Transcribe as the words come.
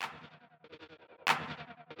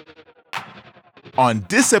On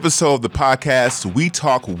this episode of the podcast, we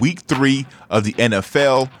talk week 3 of the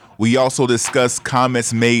NFL. We also discuss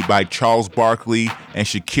comments made by Charles Barkley and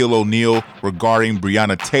Shaquille O'Neal regarding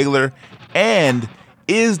Breonna Taylor. And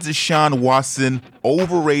is Deshaun Watson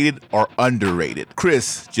overrated or underrated?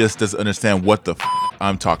 Chris just doesn't understand what the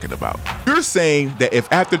I'm talking about. You're saying that if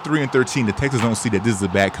after 3-13 the Texans don't see that this is a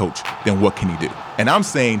bad coach, then what can he do? And I'm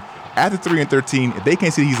saying after 3-13, if they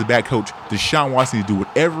can't see that he's a bad coach, Deshaun Watson needs to do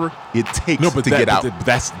whatever it takes to get out.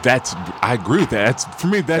 That's I agree with that. For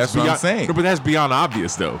me, that's beyond, what I'm saying. No, but that's beyond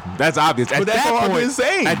obvious, though. That's obvious. But that's all I've been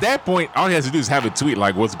saying. At that point, all he has to do is have a tweet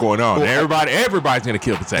like, "What's going on?" Well, everybody's gonna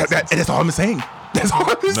kill the Texans. That's all I'm saying. That's all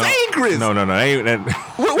I've been saying, Chris. No. That's all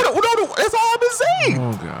I've been saying.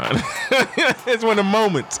 Oh God, it's one of the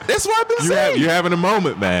moments. That's what I've been saying. You're having a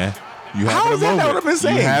moment, man. How is that not what I've been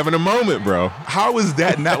saying? You're having a moment, bro. How is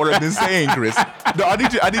that not what I've been saying, Chris? No, I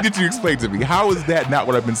need you to explain to me. How is that not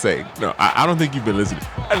what I've been saying? No, I don't think you've been listening.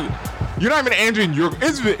 You're not even answering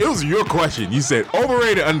it was your question. You said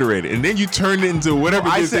overrated, underrated, and then you turned it into whatever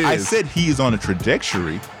this is. I said he is on a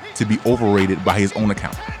trajectory to be overrated by his own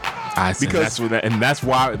account. That's why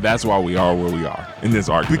we are where we are in this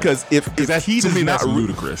argument. Because if he does not, that's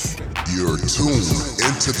ludicrous. You're tuned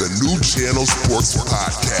into the New Channel Sports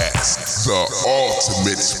Podcast, the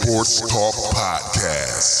ultimate sports talk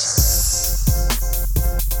podcast.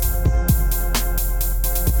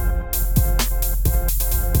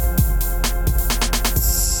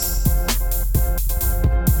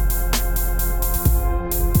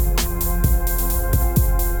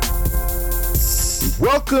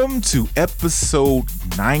 Welcome to episode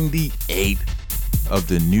 98 of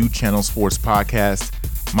the New Channel Sports Podcast.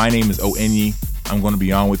 My name is Onye. I'm going to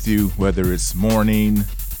be on with you, whether it's morning,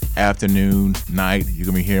 afternoon, night. You're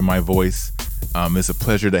going to be hearing my voice. It's a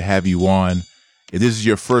pleasure to have you on. If this is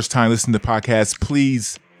your first time listening to the podcast,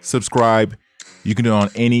 please subscribe. You can do it on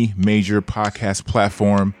any major podcast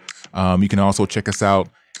platform. You can also check us out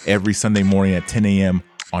every Sunday morning at 10 a.m.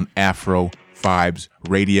 on Afro Vibes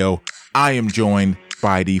Radio. I am joined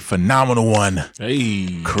by the phenomenal one,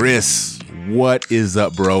 Chris. What is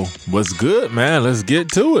up, bro? What's good, man? Let's get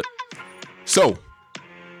to it. So,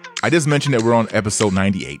 I just mentioned that we're on episode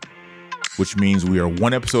 98, which means we are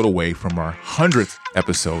one episode away from our 100th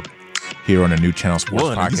episode here on the New Channel Sports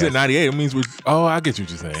Podcast. You said 98, it means I get what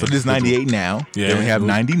you're saying. So this is 98 now. Yeah. Then we have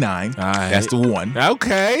 99. Right. That's the one.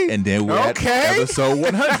 Okay. And then we're at episode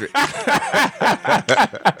 100.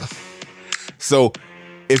 So,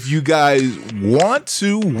 if you guys want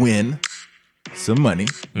to win some money,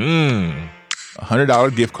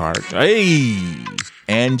 $100 gift card,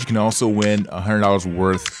 and you can also win $100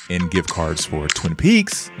 worth in gift cards for Twin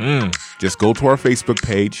Peaks, just go to our Facebook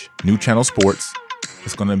page, New Channel Sports.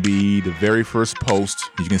 It's going to be the very first post.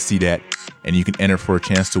 You can see that, and you can enter for a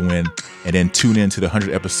chance to win, and then tune in to the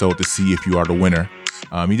 100th episode to see if you are the winner.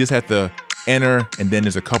 You just have to enter, and then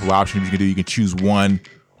there's a couple options you can do. You can choose one,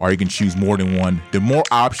 or you can choose more than one. The more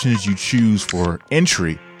options you choose for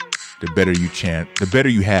entry, the better you have.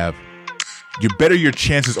 The better your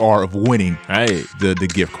chances are of winning the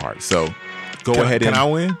gift card. So go ahead. Can I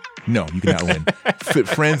win? No, you cannot win.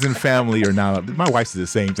 Friends and family are not. My wife says the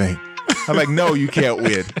same thing. I'm like, no, you can't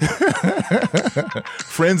win.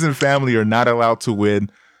 Friends and family are not allowed to win.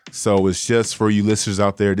 So it's just for you listeners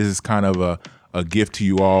out there. This is kind of a gift to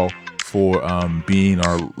you all for being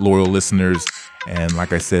our loyal listeners. And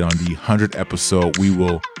like I said, on the 100th episode, we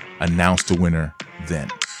will announce the winner then.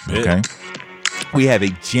 Okay? We have a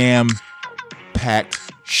jam-packed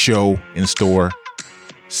show in store.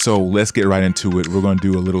 So let's get right into it. We're going to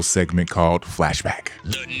do a little segment called Flashback.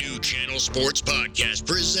 The New Channel Sports Podcast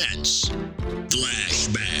presents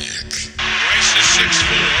Flashback. Rice is 6'4",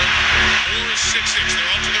 Moore is 6'6". They're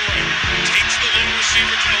all to the right. Takes the lone receiver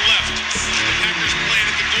to the left. The Packers playing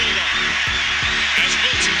at the goal line. As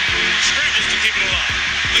Wilson scrambles to keep it alive.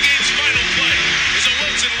 The game's final play is a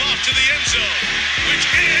Wilson lob to the end zone, which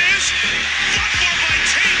is fought for by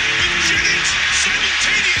Tate with Jennings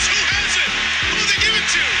simultaneous. Who has it? Who do they give it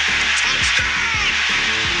to? Touchdown!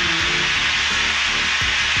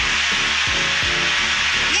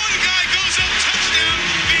 One guy goes up, touchdown.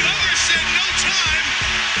 The other said no time.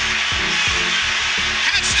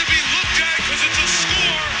 Has to be looked at because it's a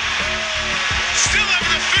score. Still have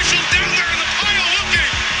an official down there in the pile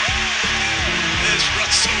looking. There's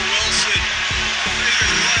Russell Wilson.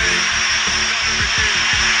 Favorite play. Another review.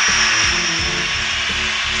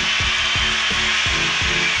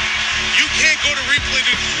 You can't go to replay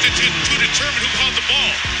to determine who called the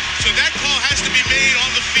ball. So that call has to be made on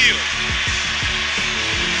the field.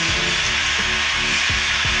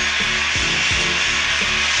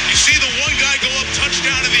 You see see the one guy go up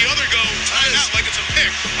touchdown and the other go timeout like it's a pick.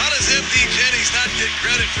 How does M.D. Jennings not get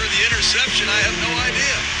credit for the interception? I have no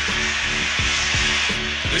idea.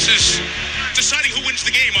 This is deciding who wins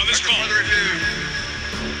the game on this call. Further review.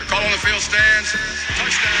 The call on the field stands.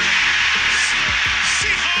 Touchdown.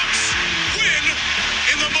 Seahawks win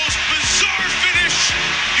in the most bizarre finish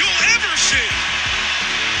you'll ever see.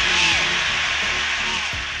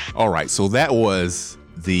 All right, so that was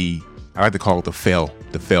I like to call it the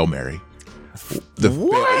fail Mary.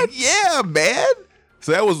 What? Yeah, man.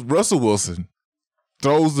 So that was Russell Wilson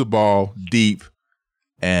throws the ball deep,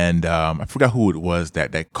 and I forgot who it was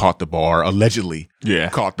that caught the ball, allegedly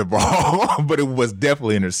caught the ball, but it was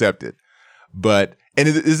definitely intercepted. And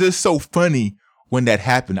it's just so funny when that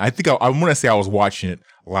happened. I think I want to say I was watching it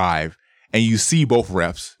live, and you see both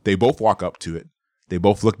refs. They both walk up to it. They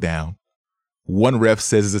both look down. One ref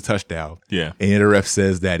says it's a touchdown. Yeah. And the other ref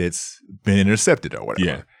says that it's been intercepted or whatever.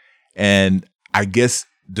 Yeah. And I guess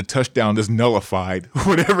the touchdown just nullified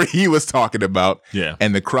whatever he was talking about. Yeah.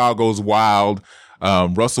 And the crowd goes wild.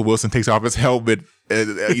 Russell Wilson takes off his helmet.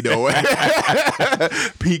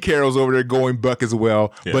 Pete Carroll's over there going buck as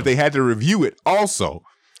well. Yeah. But they had to review it also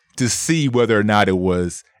to see whether or not it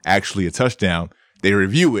was actually a touchdown. They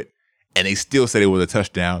review it, and they still said it was a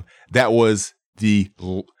touchdown. That was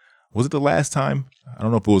was it the last time? I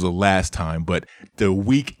don't know if it was the last time, but the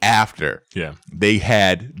week after, they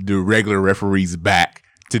had the regular referees back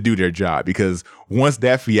to do their job, because once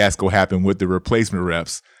that fiasco happened with the replacement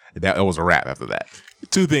refs, that was a wrap after that.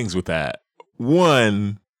 Two things with that.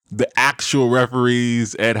 One, the actual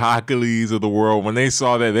referees, Ed Hockley's of the world, when they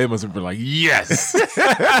saw that, they must have been like, yes.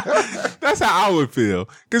 That's how I would feel.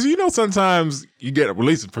 Because, sometimes you get, at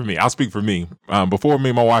least for me, I'll speak for me. Before me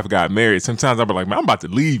and my wife got married, sometimes I'd be like, man, I'm about to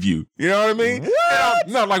leave you. You know what I mean?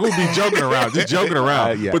 No, like we'd be joking around, just joking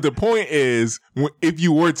around. Yeah. But the point is, if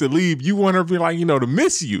you were to leave, you want her to be like, to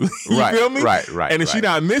miss you. You feel me? Right. And if she's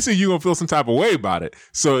not missing, you're going to feel some type of way about it.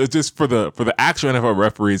 So it's just for the actual NFL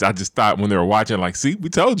referees, I just thought when they were watching, like, see, we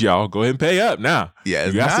told y'all, go ahead and pay up now. Yeah,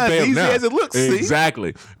 it's you got not to pay as up easy now. as it looks. See?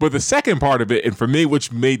 Exactly. But the second part of it, and for me,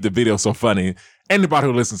 which made the video so funny, anybody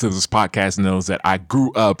who listens to this podcast knows that I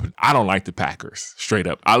grew up, I don't like the Packers, straight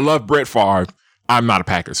up. I love Brett Favre. I'm not a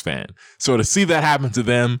Packers fan. So to see that happen to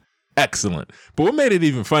them, excellent. But what made it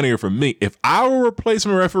even funnier for me, if I were a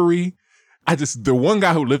replacement referee, the one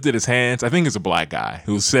guy who lifted his hands, I think it's a black guy,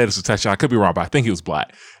 who said it's a touchdown. I could be wrong, but I think he was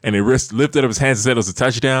black. And he lifted up his hands and said it was a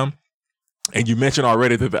touchdown. And you mentioned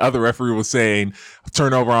already that the other referee was saying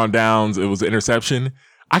turnover on downs, it was an interception.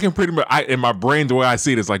 I can pretty much, in my brain, the way I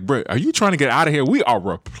see it is like, bro, are you trying to get out of here? We are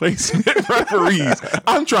replacement referees.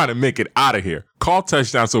 I'm trying to make it out of here. Call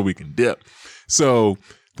touchdown so we can dip. So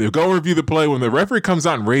they go review the play. When the referee comes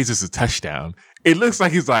out and raises a touchdown, it looks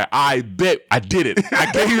like he's like, I bet I did it.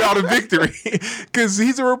 I gave you all the victory. Because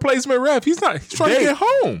he's a replacement ref. He's trying to get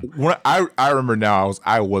home. When I remember now,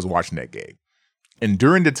 I was watching that game. And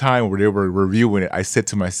during the time where they were reviewing it, I said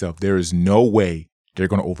to myself, there is no way they're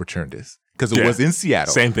going to overturn this. Because it was in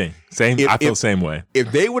Seattle. Same thing. I feel the same way.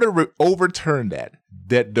 If they would have overturned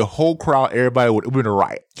that the whole crowd, everybody would have been a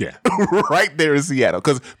riot. Yeah. Right there in Seattle.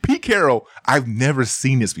 Because Pete Carroll, I've never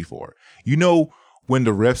seen this before. When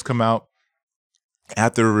the refs come out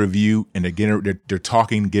after a review and they're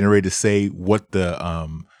talking, getting ready to say what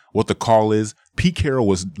the call is, Pete Carroll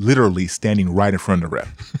was literally standing right in front of the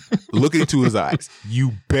ref, looking into his eyes.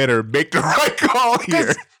 You better make the right call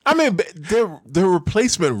here. I mean, they're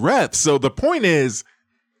replacement refs. So the point is,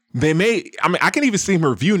 I can even see him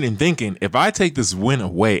reviewing and thinking, if I take this win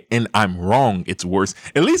away and I'm wrong, it's worse.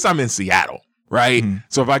 At least I'm in Seattle, right? Mm-hmm.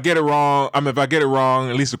 So if I get it wrong,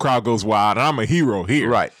 at least the crowd goes wild and I'm a hero here.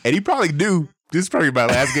 Right. And he probably knew. This is probably my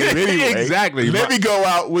last game anyway. Exactly. Let me go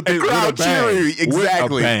out with the crowd cheering.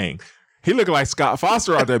 Exactly. With a bang. He looked like Scott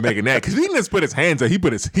Foster out there making that, because he didn't just put his hands up.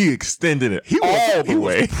 He extended it. He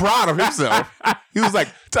was proud of himself. He was like,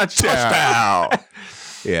 touchdown.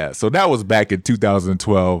 Yeah. So that was back in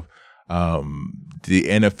 2012. The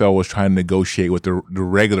NFL was trying to negotiate with the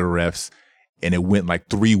regular refs, and it went like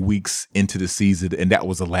 3 weeks into the season, and that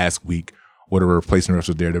was the last week where the replacement refs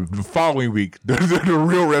were there. The following week, the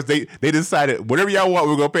real refs, they decided, whatever y'all want,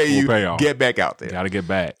 we're going to pay you. Pay y'all. Get back out there. Got to get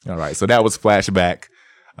back. All right. So that was flashback.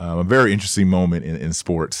 A very interesting moment in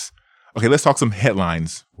sports. Okay, let's talk some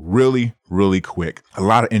headlines really, really quick. A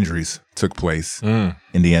lot of injuries took place in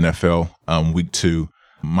the NFL week 2.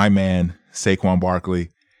 My man, Saquon Barkley,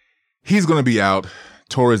 he's going to be out,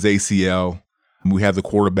 tore his ACL. We have the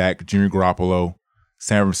quarterback, Jimmy Garoppolo,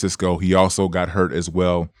 San Francisco. He also got hurt as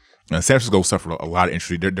well. San Francisco suffered a lot of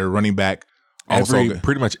injury. Their running back also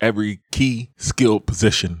pretty much every key skill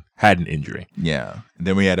position had an injury. Yeah. And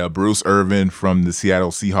then we had Bruce Irvin from the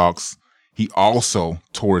Seattle Seahawks. He also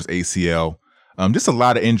tore his ACL. Just a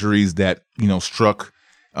lot of injuries that, struck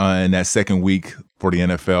in that second week for the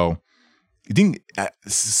NFL. I think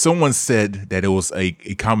someone said that it was a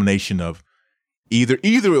combination of either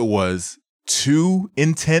it was too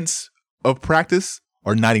intense of practice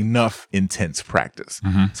or not enough intense practice.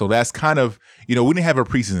 Mm-hmm. So that's kind of, we didn't have a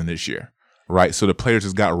preseason this year, right? So the players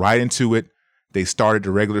just got right into it. They started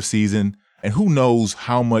the regular season. And who knows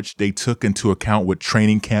how much they took into account with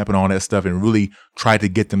training camp and all that stuff and really tried to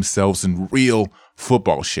get themselves in real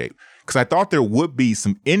football shape. Because I thought there would be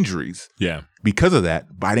some injuries because of that,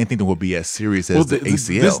 but I didn't think they would be as serious as the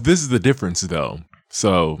ACL. This is the difference, though.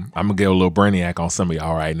 So I'm going to get a little brainiac on some of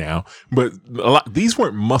y'all right now. But these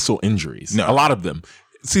weren't muscle injuries. No. A lot of them.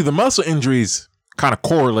 See, the muscle injuries kind of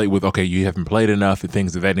correlate with, okay, you haven't played enough and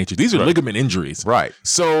things of that nature. These are ligament injuries. Right.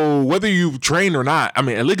 So whether you've trained or not, I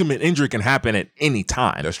mean, a ligament injury can happen at any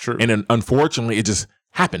time. That's true. And unfortunately, it just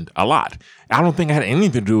happened a lot. I don't think it had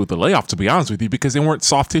anything to do with the layoff, to be honest with you, because they weren't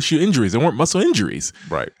soft tissue injuries. They weren't muscle injuries.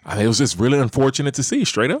 Right. I mean, it was just really unfortunate to see,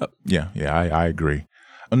 straight up. Yeah, I agree.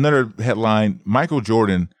 Another headline, Michael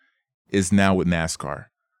Jordan is now with NASCAR.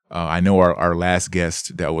 I know our last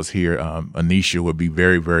guest that was here, Anisha, would be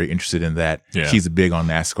very, very interested in that. Yeah. She's big on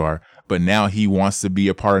NASCAR. But now he wants to be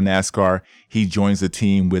a part of NASCAR. He joins the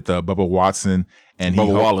team with Bubba Watson. And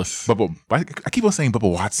Bubba Wallace. I keep on saying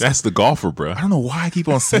Bubba Watson. That's the golfer, bro. I don't know why I keep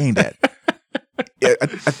on saying that.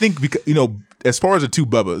 I think because, as far as the two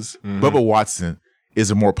Bubbas, Bubba Watson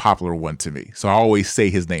is a more popular one to me. So I always say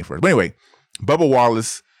his name first. But anyway, Bubba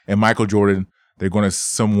Wallace and Michael Jordan, they're going to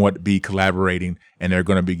somewhat be collaborating, and they're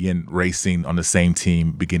going to begin racing on the same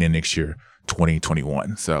team beginning next year,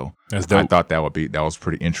 2021. So that's dope. I thought that was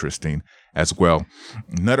pretty interesting as well.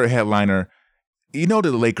 Another headliner, the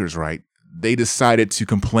Lakers, right? They decided to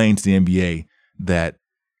complain to the NBA that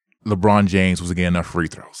LeBron James was getting enough free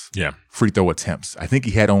throws. Yeah. Free throw attempts. I think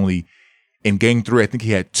he had only, in game 3, I think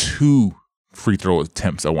he had 2 free throw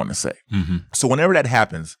attempts, I want to say. Mm-hmm. So whenever that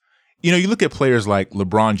happens, you look at players like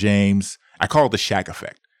LeBron James, I call it the Shaq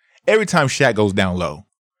effect. Every time Shaq goes down low,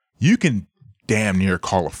 you can damn near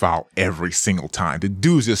call a foul every single time. The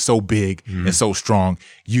dude's just so big and so strong.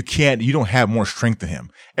 You don't have more strength than him.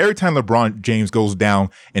 Every time LeBron James goes down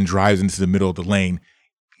and drives into the middle of the lane,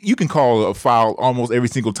 you can call a foul almost every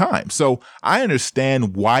single time. So I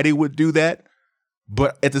understand why they would do that.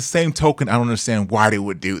 But at the same token, I don't understand why they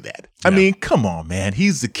would do that. I mean, come on, man.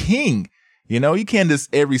 He's the king. You can't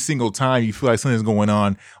just every single time you feel like something's going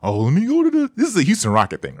on. Oh, let me go to this is a Houston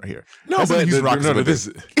Rocket thing right here. No, every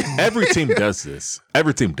team does this.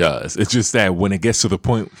 Every team does. It's just that when it gets to the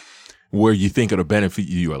point where you think it'll benefit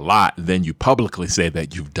you a lot, then you publicly say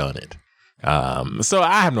that you've done it. So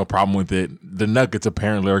I have no problem with it. The Nuggets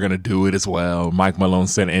apparently are going to do it as well. Mike Malone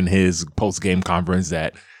said in his post-game conference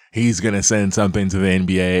that he's going to send something to the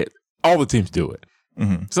NBA. All the teams do it.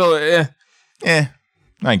 Mm-hmm. So,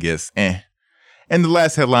 I guess, And the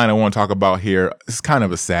last headline I want to talk about here is kind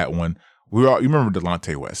of a sad one. You remember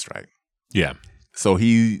Delonte West, right? Yeah. So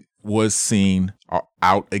he was seen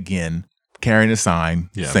out again carrying a sign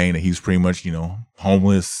saying that he's pretty much,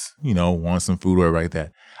 homeless, wants some food or like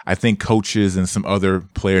that. I think coaches and some other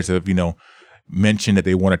players have, mentioned that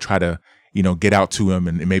they want to try to, get out to him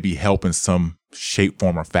and maybe help in some shape,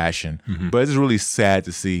 form, or fashion. Mm-hmm. But it's really sad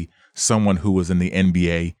to see someone who was in the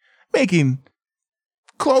NBA making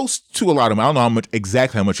close to a lot of money. I don't know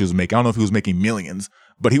exactly how much he was making. I don't know if he was making millions,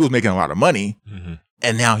 but he was making a lot of money. Mm-hmm.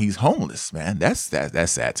 And now he's homeless, man. That's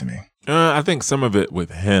sad to me. I think some of it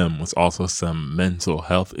with him was also some mental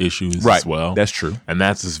health issues as well. That's true. And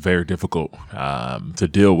that's just very difficult to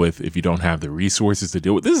deal with if you don't have the resources to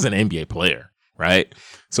deal with. This is an NBA player, right?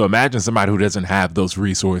 So imagine somebody who doesn't have those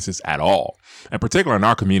resources at all. And particularly in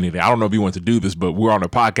our community, I don't know if you want to do this, but we're on a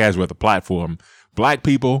podcast with a platform. Black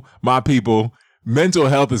people, my people, mental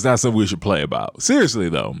health is not something we should play about. Seriously,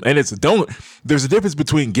 though. And there's a difference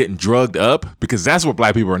between getting drugged up, because that's what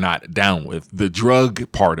Black people are not down with, the drug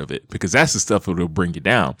part of it, because that's the stuff that will bring you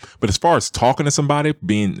down. But as far as talking to somebody,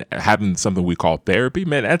 having something we call therapy,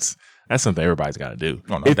 man, that's something everybody's got to do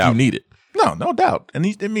if you need it. No doubt. And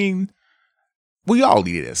we all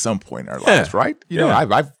need it at some point in our lives, right?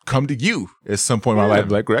 I've come to you at some point in my life,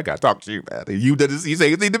 like, I got to talk to you, man. You say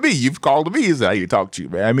anything to me. You've called to me. Is how you talk to you,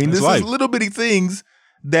 man. I mean, this is little bitty things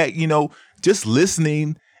that, just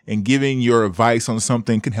listening and giving your advice on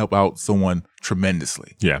something can help out someone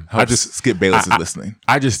tremendously. Yeah. Skip Bayless is listening.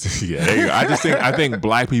 There you go. I think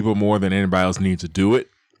Black people more than anybody else need to do it,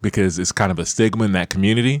 because it's kind of a stigma in that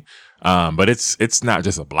community. But it's not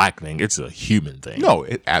just a black thing; it's a human thing. No,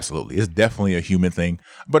 absolutely, it's definitely a human thing.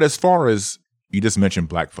 But as far as you just mentioned,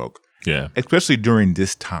 black folk, Yeah, especially during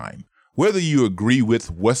this time, whether you agree with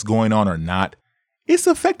what's going on or not, it's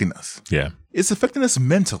affecting us. yeah, It's affecting us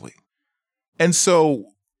mentally. And so,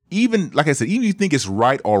 even like I said, even if you think it's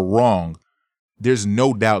right or wrong, there's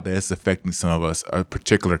no doubt that it's affecting some of us a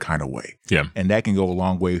particular kind of way. yeah. And that can go a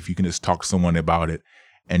long way if you can just talk to someone about it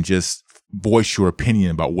and just voice your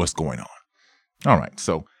opinion about what's going on. All right,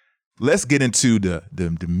 so let's get into the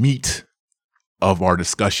meat of our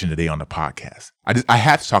discussion today on the podcast. I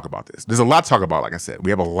have to talk about this. There's a lot to talk about, like I said. We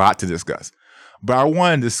have a lot to discuss. But I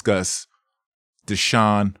want to discuss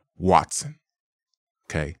Deshaun Watson.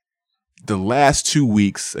 Okay. The last 2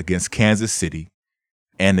 weeks against Kansas City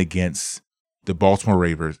and against the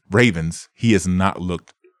Baltimore Ravens, he has not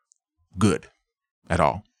looked good at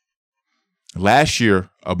all. Last year,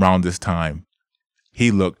 around this time,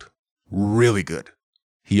 he looked really good.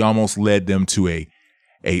 He almost led them to a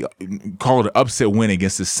call it an upset win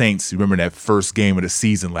against the Saints. You remember that first game of the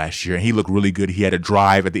season last year, and he looked really good. He had a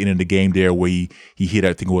drive at the end of the game there where he hit,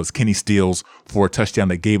 I think it was Kenny Stills for a touchdown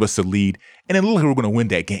that gave us the lead, and it looked like we were going to win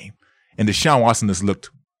that game. And Deshaun Watson has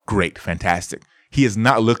looked great, fantastic. He has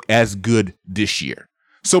not looked as good this year.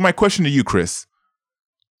 So my question to you, Chris,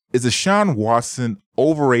 is Deshaun Watson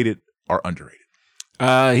overrated or underrated?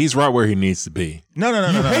 He's right where he needs to be. No.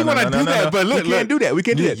 You hate when I do that, but look, we can't do that. We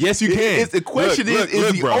can't do that. Yes, you can. The question is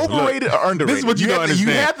he overrated or underrated? This is what you don't understand.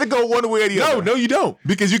 You have to go one way or the other. No, you don't.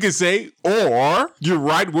 Because you can say, or you're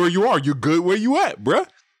right where you are. You're good where you at, bruh.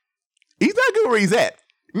 He's not good where he's at.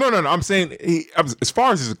 No. I'm saying, as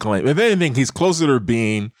far as his claim, if anything, he's closer to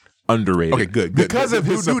being underrated. Okay, good. Because of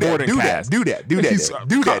his supporting cast. Do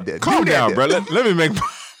that. Calm down, bro. Let me make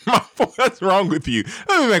my point. What's wrong with you?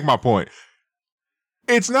 Let me make my point.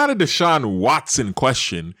 It's not a Deshaun Watson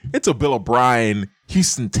question. It's a Bill O'Brien,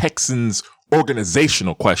 Houston Texans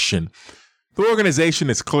organizational question. The organization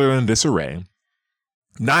is clearly in disarray.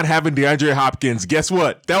 Not having DeAndre Hopkins, guess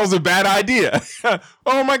what? That was a bad idea.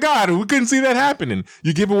 Oh my God, we couldn't see that happening.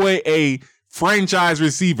 You give away a franchise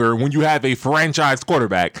receiver when you have a franchise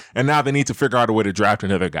quarterback, and now they need to figure out a way to draft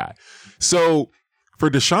another guy. So for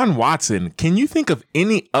Deshaun Watson, can you think of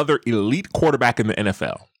any other elite quarterback in the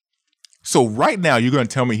NFL? So right now, you're going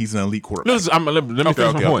to tell me he's an elite quarterback. Let me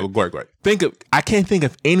finish my point. Go ahead. I can't think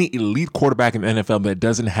of any elite quarterback in the NFL that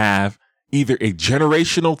doesn't have either a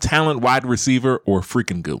generational talent wide receiver or a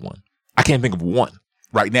freaking good one. I can't think of one.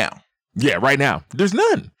 Right now. Yeah, right now. There's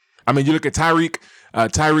none. I mean, you look at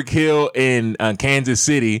Tyreek Hill in Kansas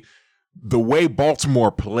City. The way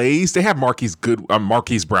Baltimore plays, they have Marquise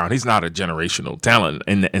Brown. He's not a generational talent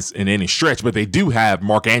in any stretch, but they do have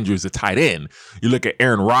Mark Andrews, a tight end. You look at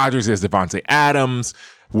Aaron Rodgers as Devontae Adams.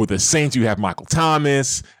 With the Saints, you have Michael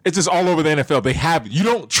Thomas. It's just all over the NFL. You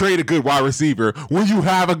don't trade a good wide receiver when you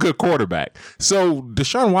have a good quarterback. So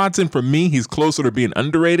Deshaun Watson, for me, he's closer to being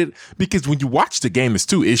underrated because when you watch the game, there's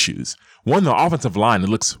two issues. One, the offensive line, it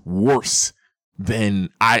looks worse than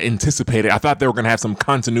I anticipated. I thought they were going to have some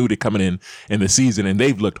continuity coming in the season, and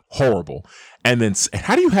they've looked horrible. And then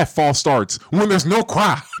how do you have false starts when there's no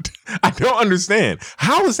crowd? I don't understand.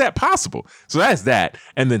 How is that possible? So that's that.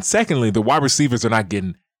 And then secondly, the wide receivers are not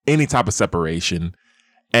getting any type of separation,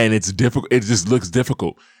 and it's difficult. It just looks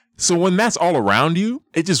difficult. So when that's all around you,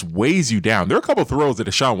 it just weighs you down. There are a couple of throws that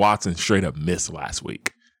Deshaun Watson straight up missed last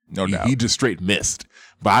week. No doubt. He just straight missed.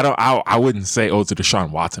 But I wouldn't say, it's a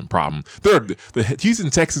Deshaun Watson problem. The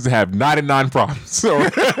Houston Texans have 99 problems. So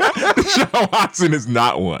Deshaun Watson is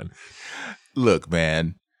not one. Look,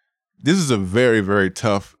 man, this is a very, very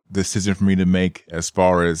tough decision for me to make as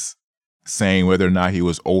far as saying whether or not he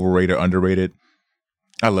was overrated or underrated.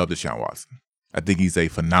 I love Deshaun Watson. I think he's a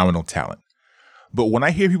phenomenal talent. But when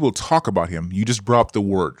I hear people talk about him, you just brought up the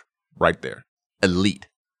word right there, elite.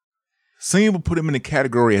 Some people put him in the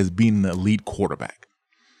category as being an elite quarterback.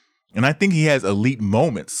 And I think he has elite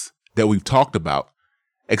moments that we've talked about,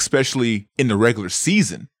 especially in the regular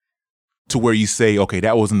season, to where you say, okay,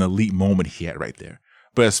 that was an elite moment he had right there.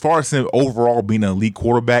 But as far as him overall being an elite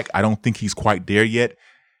quarterback, I don't think he's quite there yet.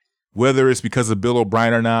 Whether it's because of Bill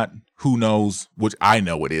O'Brien or not, who knows, which I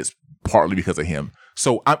know it is partly because of him.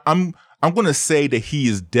 So I'm going to say that he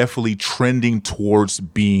is definitely trending towards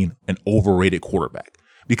being an overrated quarterback.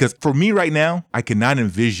 Because for me right now, I cannot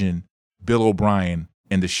envision Bill O'Brien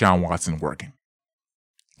and Deshaun Watson working.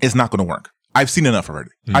 It's not going to work. I've seen enough already.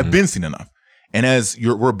 Mm-hmm. I've been seen enough. And as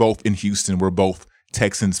we're both in Houston, we're both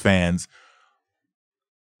Texans fans.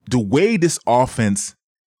 The way this offense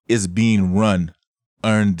is being run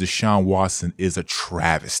under Deshaun Watson is a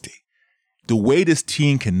travesty. The way this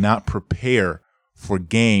team cannot prepare for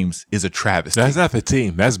games is a travesty. That's not the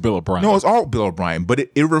team. That's Bill O'Brien. No, it's all Bill O'Brien, but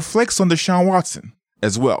it reflects on Deshaun Watson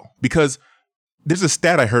as well. Because there's a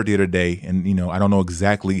stat I heard the other day, and I don't know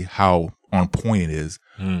exactly how on point it is,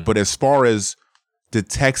 but as far as the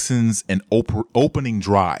Texans and opening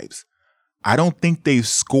drives, I don't think they've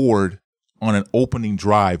scored on an opening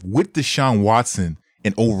drive with Deshaun Watson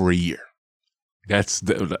in over a year. That's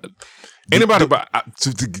the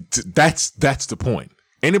point.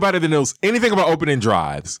 Anybody that knows anything about opening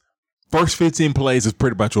drives, first 15 plays is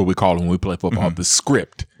pretty much what we call it when we play football, the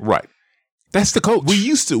script. Right. That's the coach. We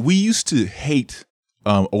used to hate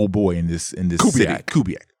old boy in this city,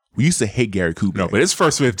 Kubiak. We used to hate Gary Kubiak. No, but his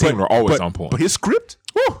first 15 were always on point. But his script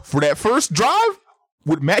for that first drive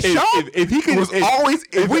with Matt Schaub, if he could, was always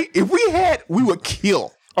we would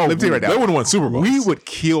kill. Oh, let me tell you right now, they would have won Super Bowls. We would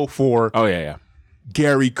kill for. Oh yeah.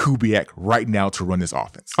 Gary Kubiak right now to run this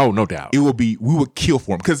offense. Oh, no doubt. We would kill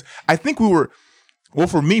for him because I think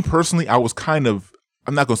for me personally, I was kind of,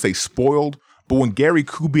 I'm not going to say spoiled, but when Gary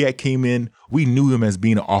Kubiak came in, we knew him as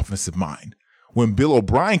being an offensive mind. When Bill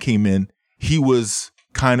O'Brien came in, he was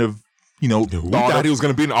kind of, we thought he was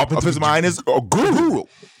going to be an offensive mind as a guru.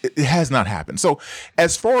 It has not happened. So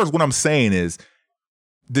as far as what I'm saying is,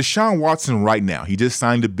 Deshaun Watson right now, he just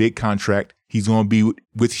signed a big contract. He's going to be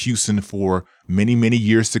with Houston for many, many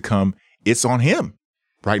years to come. It's on him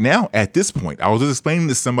right now at this point. I was just explaining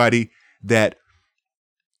to somebody that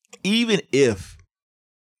even if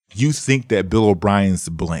you think that Bill O'Brien's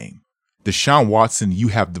to blame, Deshaun Watson, you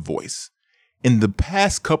have the voice. In the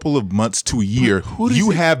past couple of months to a year,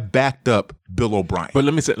 you have backed up Bill O'Brien. But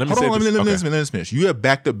let me say this. Finish. You have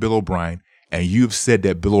backed up Bill O'Brien, and you have said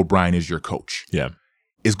that Bill O'Brien is your coach. Yeah.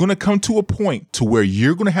 It's going to come to a point to where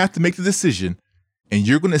you're going to have to make the decision, and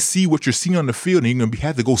you're going to see what you're seeing on the field, and you're going to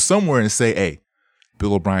have to go somewhere and say, hey,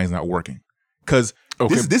 Bill O'Brien's not working. Because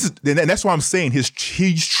this is, and that's why I'm saying he's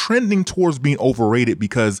trending towards being overrated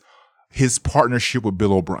because his partnership with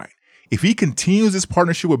Bill O'Brien. If he continues this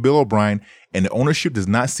partnership with Bill O'Brien and the ownership does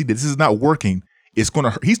not see that this is not working, it's going to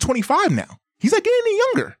hurt. He's 25 now. He's not getting any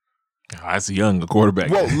younger. Oh, that's a young quarterback.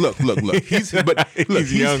 Well, look. He's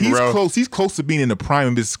young, bro. Close. He's close to being in the prime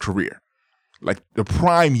of his career, like the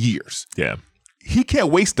prime years. Yeah. He can't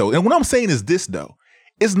waste though. And what I'm saying is this though,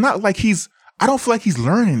 it's not like I don't feel like he's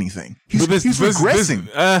learning anything. He's regressing.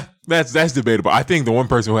 That's debatable. I think the one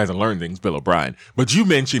person who hasn't learned things is Bill O'Brien. But you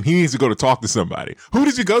mentioned he needs to go to talk to somebody. Who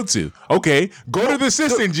does he go to? Okay, go to the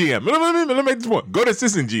assistant GM. Let me make this point. Go to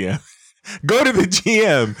assistant GM. Go to the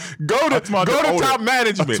GM. Go to top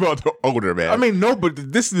management. That's about the owner, man. I mean, no, but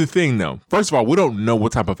this is the thing, though. First of all, we don't know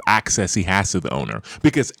what type of access he has to the owner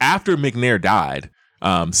because after McNair died,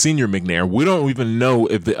 Senior McNair, we don't even know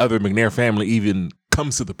if the other McNair family even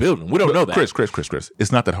comes to the building. We don't know that. Chris,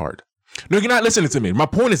 it's not that hard. No, you're not listening to me. My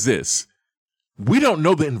point is this. We don't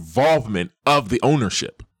know the involvement of the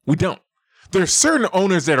ownership. We don't. There are certain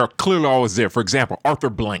owners that are clearly always there. For example, Arthur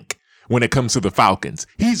Blank, when it comes to the Falcons,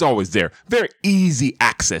 he's always there. Very easy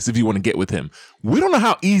access if you want to get with him. We don't know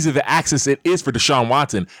how easy the access it is for Deshaun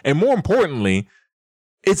Watson. And more importantly,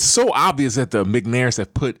 it's so obvious that the McNairs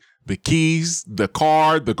have put the keys, the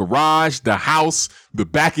car, the garage, the house, the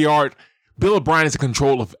backyard. Bill O'Brien is in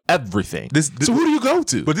control of everything. So who do you go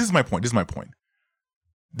to? But this is my point.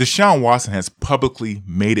 Deshaun Watson has publicly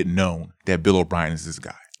made it known that Bill O'Brien is this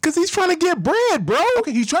guy. Because he's trying to get bread, bro.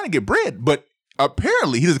 Okay, he's trying to get bread, but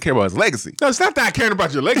apparently he doesn't care about his legacy. No, it's not that caring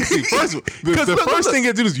about your legacy. First, the first thing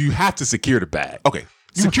you do is you have to secure the bag. Okay,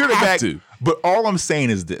 secure the bag. But all I'm saying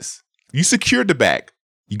is this. You secured the bag.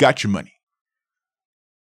 You got your money.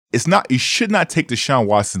 It should not take Deshaun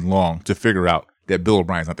Watson long to figure out that Bill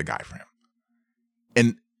O'Brien's not the guy for him.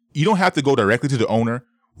 And you don't have to go directly to the owner.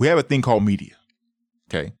 We have a thing called media.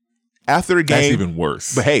 Okay. After a game. That's even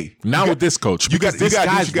worse. But hey. Now with this coach. Because this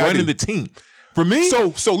guy's running the team. For me.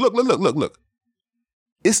 So look.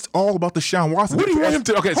 It's all about Deshaun Watson. What do you want him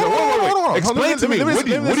to? Okay, so hold on. Explain to me. What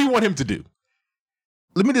do you want him to do?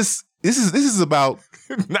 Let me just. This is about.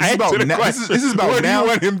 This is about what now. What do you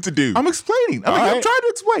want him to do? I'm explaining. I'm trying to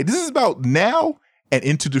explain. This is about now and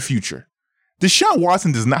into the future. Deshaun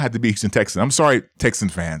Watson does not have to be a Houston Texan. I'm sorry, Texan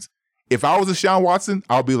fans. If I was Deshaun Watson,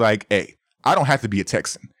 I'll be like, hey, I don't have to be a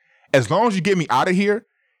Texan. As long as you get me out of here,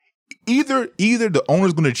 either the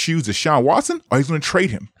owner's going to choose Deshaun Watson or he's going to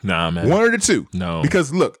trade him. Nah, man. One of the two. No.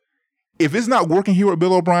 Because look, if it's not working here with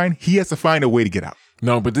Bill O'Brien, he has to find a way to get out.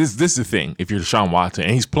 No, but this is the thing. If you're Deshaun Watson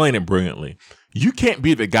and he's playing it brilliantly, you can't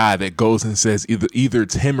be the guy that goes and says either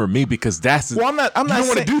it's him or me because that's. Well, I'm not. You don't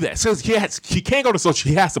want to do that. So he can't go to social.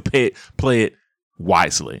 He has to play it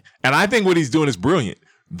wisely. And I think what he's doing is brilliant.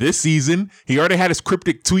 this season. He already had his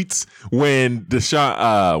cryptic tweets when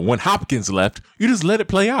when Hopkins left. You just let it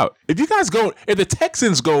play out. If the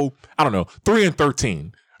Texans go, I don't know,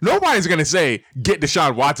 3-13, nobody's going to say, get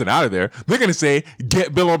Deshaun Watson out of there. They're going to say,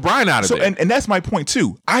 get Bill O'Brien out of there. And that's my point,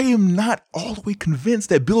 too. I am not all the way convinced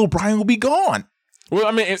that Bill O'Brien will be gone. Well,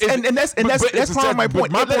 I mean, that's part of my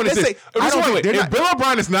point. My point is this. If Bill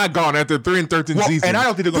O'Brien is not gone after 3-13 season, and I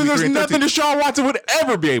don't think they're going to be 3-13. There's nothing Deshaun Watson would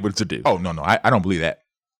ever be able to do. Oh, no. I don't believe that.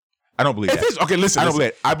 I don't believe that. Okay, listen.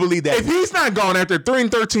 I believe that. If he's not gone after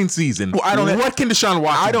 3-13 season, what can Deshaun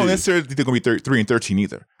Watson do? I don't necessarily think they're going to be 3-13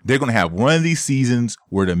 either. They're going to have one of these seasons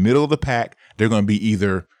where the middle of the pack, they're going to be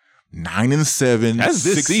either 9-7. That's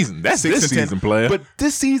this season. That's this season, player. But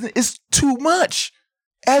this season is too much.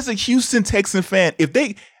 As a Houston Texan fan, if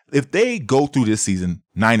they go through this season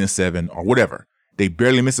 9-7 or whatever, they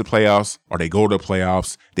barely miss the playoffs or they go to the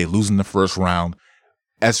playoffs, they lose in the first round.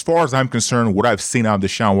 As far as I'm concerned, what I've seen out of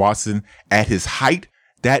Deshaun Watson at his height,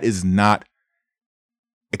 that is not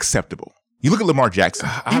acceptable. You look at Lamar Jackson.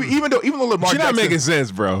 Even though Lamar Jackson, you're not making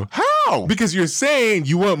sense, bro. How? Because you're saying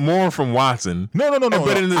you want more from Watson. No.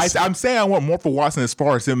 But I'm saying I want more for Watson as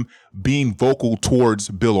far as him being vocal towards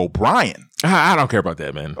Bill O'Brien. I don't care about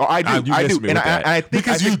that, man. Oh, I do. I do. And I think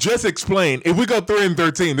you just explained if we go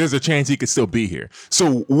 3-13, there's a chance he could still be here.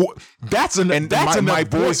 So that's my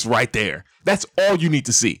voice right there. That's all you need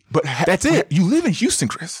to see. But that's it. You live in Houston,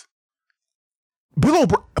 Chris.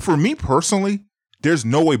 For me personally, there's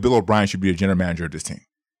no way Bill O'Brien should be a general manager of this team.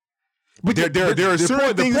 But there are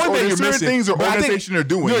certain things the organization are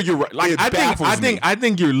doing. No, you're right. Like I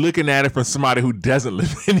think you're looking at it from somebody who doesn't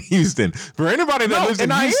live in Houston. For anybody that lives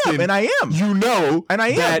in Houston, you know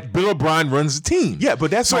that Bill O'Brien runs the team. Yeah,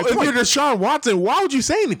 but that's my point. So if you're Deshaun Watson, why would you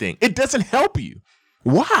say anything? It doesn't help you.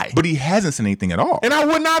 Why? But he hasn't said anything at all. And I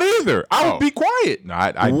would not either. I would be quiet. No,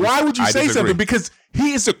 why would you say something? Because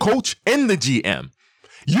he is the coach and the GM.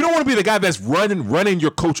 You don't want to be the guy that's running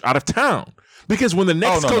your coach out of town. Because when the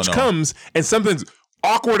next coach comes and something's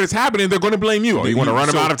awkward is happening, they're going to blame you. Oh, you want to run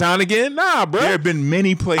him out of town again? Nah, bro. There have been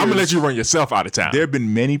many players. I'm going to let you run yourself out of town. There have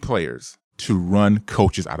been many players to run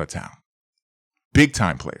coaches out of town. Big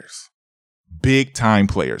time players.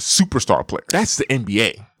 Superstar players. That's the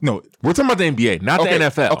NBA. No, we're talking about the NBA, not the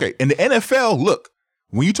NFL. Okay, in the NFL, look,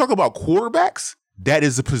 when you talk about quarterbacks, that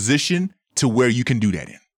is a position to where you can do that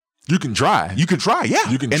in. You can try, yeah.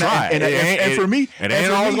 You can try. And for me, it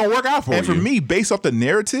ain't always going to work out for you. And for me, based off the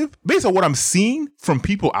narrative, based on what I'm seeing from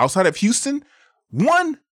people outside of Houston,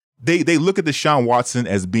 one, they look at Deshaun Watson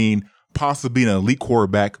as being possibly an elite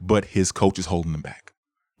quarterback, but his coach is holding him back.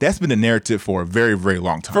 That's been the narrative for a very, very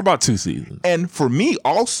long time. For about 2 seasons. And for me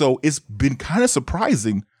also, it's been kind of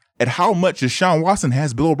surprising at how much Deshaun Watson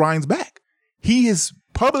has Bill O'Brien's back. He has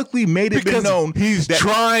publicly made it be known he's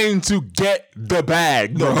trying to get the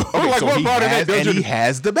bag. No, he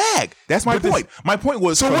has the bag. That's my point. My point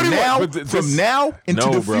was from now into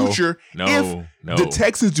the future, if the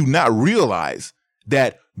Texans do not realize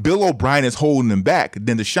that Bill O'Brien is holding them back,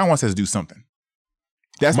 then Deshaun Watson has to do something.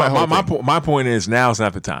 That's my point is now's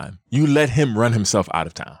not the time. You let him run himself out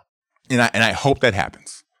of town. And I hope that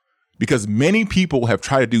happens. Because many people have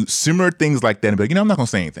tried to do similar things like that and be like, I'm not going to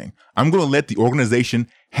say anything. I'm going to let the organization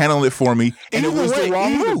handle it for me. And it was the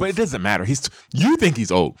wrong move. But it doesn't matter. You think he's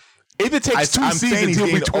old. If it takes 2 seasons, he'll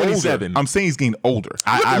be 27. I'm saying he's getting older.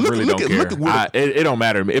 I really don't care. It don't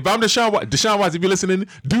matter to me. If I'm Deshaun Watson, if you're listening,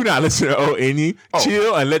 do not listen to Enyi.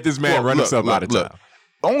 Chill and let this man run himself out of town.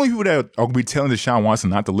 Only people that are going to be telling Deshaun Watson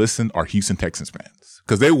not to listen are Houston Texans fans.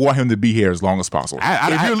 Because they want him to be here as long as possible.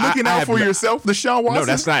 If you're looking out for yourself, Deshaun Watson. No,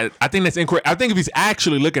 that's not. I think that's incorrect. I think if he's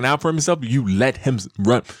actually looking out for himself, you let him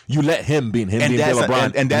run. You let him being Bill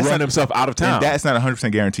O'Brien run himself out of town. And that's not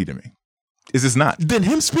 100% guaranteed to me. Is this not? Then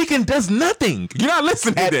him speaking does nothing. You're not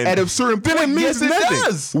listening. At a certain point, then it means nothing.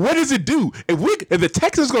 Does. What does it do? If the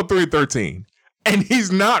Texans go 3-13 and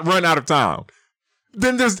he's not run out of town,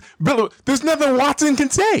 then there's nothing Watson can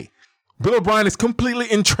say. Bill O'Brien is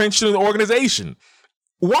completely entrenched in the organization.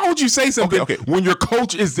 Why would you say something when your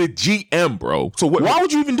coach is the GM, bro? So why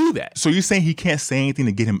would you even do that? So you're saying he can't say anything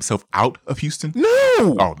to get himself out of Houston? No.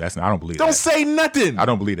 Oh, I don't believe that. Don't say nothing. I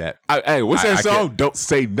don't believe that. Hey, what's that song? Don't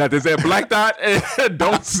say nothing. Is that Black Dot?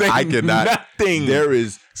 Don't say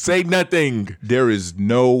nothing. Say nothing. There is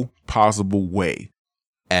no possible way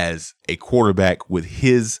as a quarterback with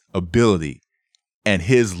his ability and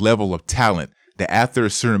his level of talent that after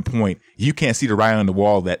a certain point, you can't see the writing on the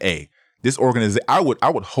wall that, this organization, I would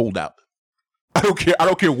hold out. I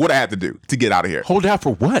don't care what I have to do to get out of here. Hold out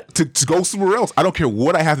for what? To go somewhere else. I don't care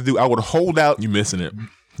what I have to do. I would hold out. You're missing it.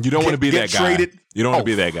 You don't want to be that guy. Traded. You don't want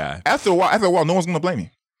to be that guy. After a while, no one's going to blame you.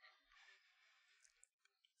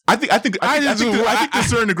 I think to a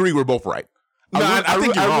certain degree we're both right. I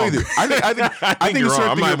think you're wrong. I think you're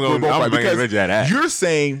wrong. We're both right because you're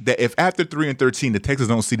saying that if after 3-13 the Texans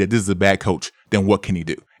don't see that this is a bad coach, then what can he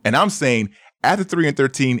do? And I'm saying after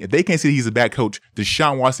 3-13, if they can't see that he's a bad coach,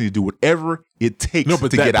 Deshaun Watson needs to do whatever it takes to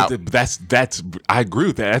get out. That's I agree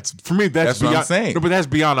with that. For me, that's beyond, what I'm saying. No, but that's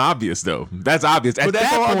beyond obvious, though. That's obvious. But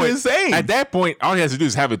that's all I've been saying. At that point, all he has to do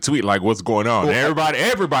is have a tweet like, "What's going on?" Well,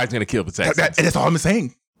 everybody's gonna kill the Texans. That's all I'm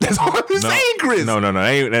saying. That's all I've been saying, Chris. No. That's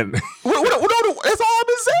all I've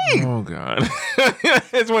been saying. Oh God,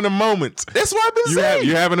 it's one of the moments. That's what I've been saying.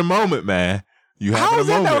 You're having a moment, man. How is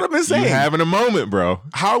that not what I've been saying? You're having a moment, bro.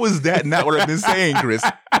 How is that not what I've been saying, Chris?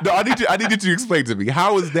 No, I need you to explain to me.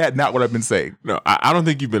 How is that not what I've been saying? No, I don't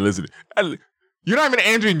think you've been listening. You're not even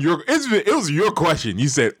answering it was your question. You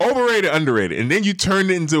said overrated, underrated, and then you turned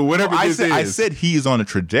it into whatever this is. I said he is on a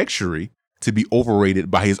trajectory to be overrated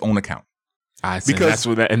by his own account. That's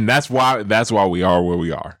why we are where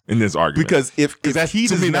we are in this argument. Because if he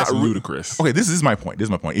does not, that's ludicrous. Okay, this is my point.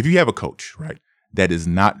 If you have a coach, right, that is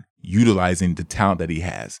not utilizing the talent that he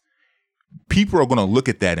has, people are going to look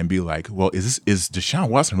at that and be like, well, is Deshaun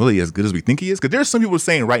Watson really as good as we think he is? Because there's some people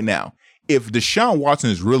saying right now, if Deshaun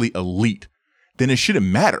Watson is really elite, then it shouldn't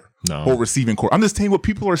matter for receiving core. I'm just saying what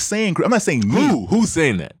people are saying. I'm not saying me. Who's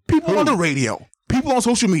saying that? People on the radio. People on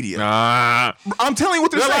social media. I'm telling you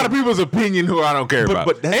what they're saying. There's a lot of people's opinion who I don't care about.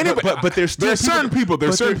 But there's certain people.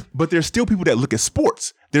 But there's still people that look at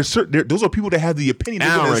sports. Those are people that have the opinion.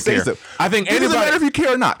 I don't really care. I think it doesn't matter if you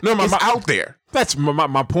care or not. No, it's out there. That's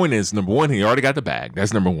my point. Is number one, he already got the bag.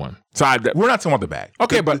 That's number one. So we're not talking about the bag.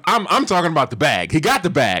 Okay, but I'm talking about the bag. He got the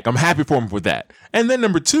bag. I'm happy for him for that. And then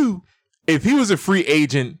number two, if he was a free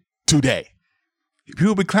agent today, people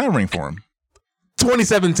would be clamoring for him.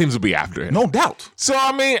 27 teams will be after him. No doubt. So,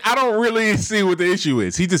 I mean, I don't really see what the issue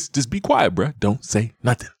is. He just be quiet, bro. Don't say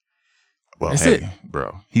nothing. Well, hey,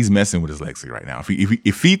 bro, he's messing with his legacy right now. If he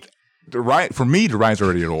for me, the Ryan's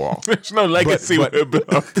already at the wall. There's no legacy with Bill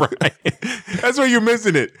O'Brien. That's where you're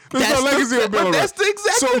missing it. There's no legacy with Bill O'Brien. That's the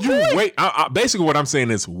exact So point. You wait. Basically, what I'm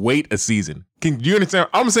saying is wait a season. Can you understand?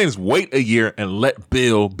 All I'm saying is wait a year and let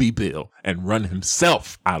Bill be Bill and run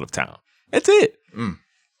himself out of town. That's it.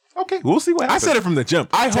 Okay, we'll see what happens. I said it from the jump.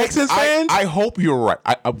 I hope you're right,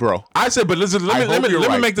 bro. I said, but listen, let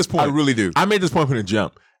me make this point. I really do. I made this point from the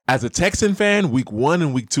jump. As a Texan fan, week 1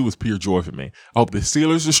 and week 2 was pure joy for me. I hope the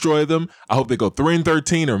Steelers destroy them. I hope they go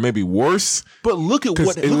 3-13 or maybe worse. But look at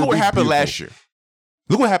what happened last year.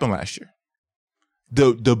 Look what happened last year.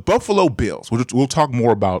 The Buffalo Bills, which we'll talk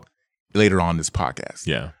more about later on in this podcast.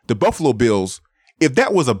 Yeah. The Buffalo Bills, if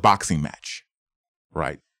that was a boxing match,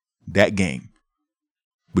 right, that game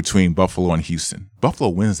between Buffalo and Houston, Buffalo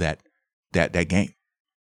wins that game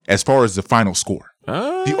as far as the final score.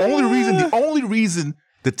 The only reason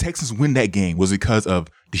the Texans win that game was because of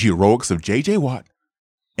the heroics of J.J. Watt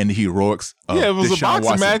and the heroics of Deshaun Watson. Yeah, it was a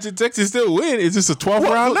boxing match and Texas still win. It's just a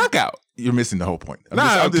 12-round knockout. You're missing the whole point.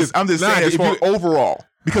 I'm just saying as far overall.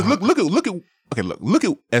 Because look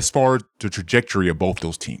at as far as the trajectory of both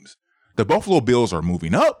those teams. The Buffalo Bills are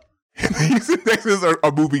moving up and the Houston Texans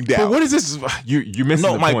are moving down. But what is this? You're missing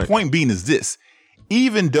the point. My point being is this.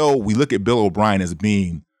 Even though we look at Bill O'Brien as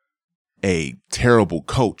being a terrible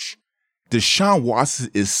coach, Deshaun Watson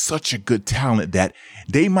is such a good talent that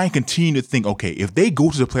they might continue to think, okay, if they go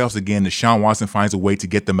to the playoffs again, Deshaun Watson finds a way to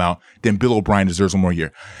get them out, then Bill O'Brien deserves one more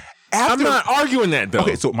year. I'm not arguing that, though.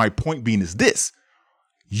 Okay, so my point being is this.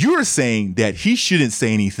 You're saying that he shouldn't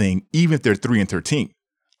say anything even if they're 3-13.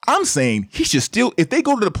 I'm saying he should still, if they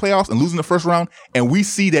go to the playoffs and lose in the first round, and we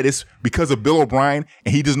see that it's because of Bill O'Brien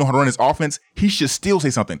and he doesn't know how to run his offense, he should still say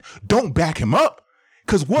something. Don't back him up.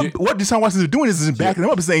 Because what Deshaun Watson is doing is backing him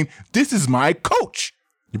up and saying, this is my coach.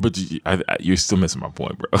 But you're still missing my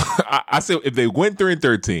point, bro. I said if they went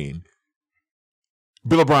 3-13,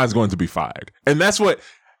 Bill O'Brien's going to be fired. And that's what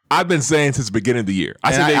I've been saying since the beginning of the year.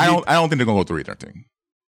 I don't think they're going to go 3-13.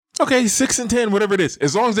 Okay, 6-10, whatever it is.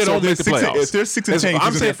 As long as they don't make the playoffs. If they're 6-10, he's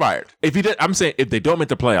going to get fired. I'm saying if they don't make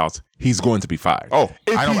the playoffs, he's going to be fired. Oh,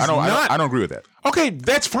 I don't agree with that. Okay,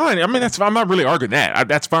 that's fine. I mean, I'm not really arguing that.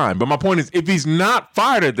 That's fine. But my point is, if he's not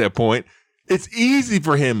fired at that point, it's easy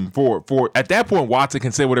for him for at that point, Watson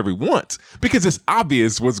can say whatever he wants because it's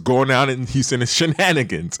obvious what's going on in Houston is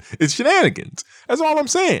shenanigans. It's shenanigans. That's all I'm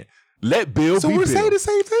saying. Let Bill be Bill. So we're saying the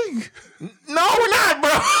same thing. No, we're not, bro.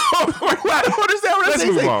 Let's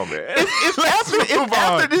move on, man. If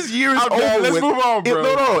after this year is over with. Let's move on,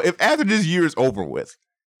 bro. If after this year is over with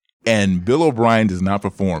and Bill O'Brien does not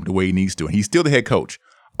perform the way he needs to, and he's still the head coach,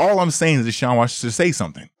 all I'm saying is Deshaun Watson should say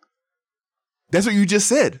something. That's what you just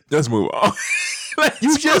said. Let's move on.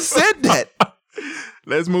 You just said that.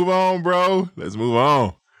 Let's move on, bro. Let's move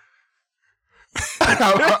on.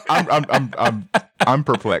 I'm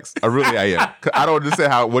perplexed. I am. 'Cause I don't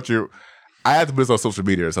understand I have to put this on social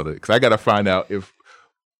media or something because I got to find out if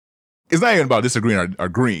it's not even about disagreeing or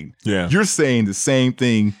agreeing. Yeah. You're saying the same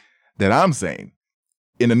thing that I'm saying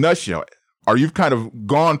in a nutshell. Or you've kind of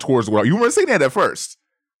gone towards you weren't saying that at first.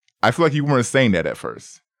 I feel like you weren't saying that at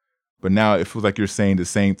first, but now it feels like you're saying the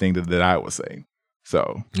same thing that I was saying.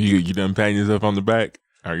 So you done patting yourself on the back?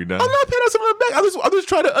 Are you done? I'm not patting myself on the back. I'm just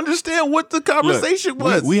trying to understand what the conversation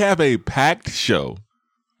was. We have a packed show.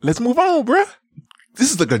 Let's move on, bruh.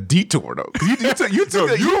 This is like a detour, though. You did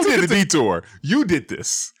the detour. You did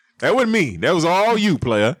this. That wasn't me. That was all you,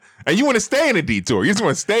 player. And you want to stay in the detour. You just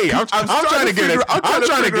want to stay. I'm trying to get us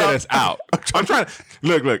out. I'm trying to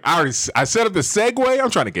look. I set up the segue.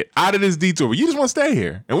 I'm trying to get out of this detour. But you just want to stay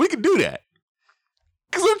here, and we can do that.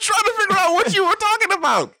 Because I'm trying to figure out what you were talking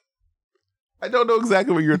about. I don't know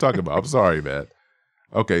exactly what you were talking about. I'm sorry, man.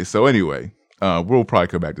 Okay, so anyway, we'll probably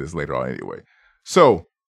come back to this later on anyway. So,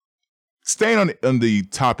 staying on the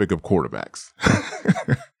topic of quarterbacks,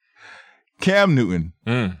 Cam Newton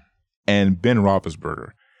and Ben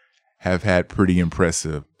Roethlisberger have had pretty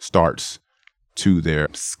impressive starts to their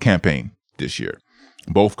campaign this year.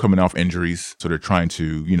 Both coming off injuries, so they're trying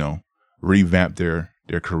to, revamp their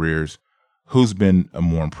careers. Who's been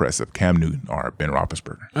more impressive, Cam Newton or Ben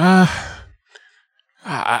Roethlisberger?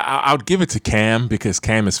 I would give it to Cam because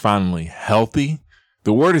Cam is finally healthy.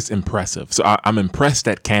 The word is impressive. So I'm impressed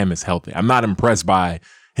that Cam is healthy. I'm not impressed by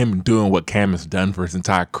him doing what Cam has done for his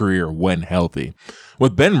entire career when healthy.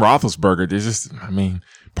 With Ben Roethlisberger,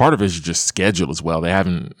 part of it is just schedule as well.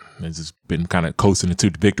 It's just been kind of coasting into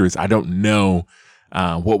victories. I don't know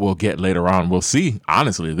what we'll get later on. We'll see,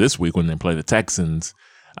 honestly, this week when they play the Texans,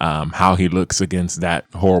 how he looks against that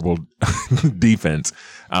horrible defense,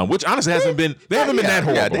 which honestly haven't been that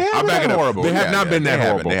horrible. They have not been that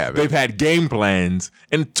horrible. They've had game plans,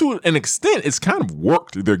 and to an extent, it's kind of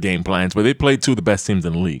worked their game plans, but they played two of the best teams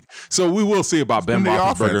in the league. So we will see about Ben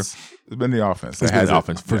Roethlisberger. It's been the offense. It's been the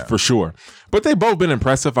offense for sure. But they've both been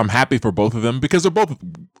impressive. I'm happy for both of them because they're both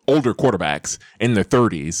older quarterbacks in their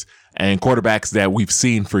 30s and quarterbacks that we've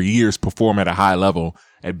seen for years perform at a high level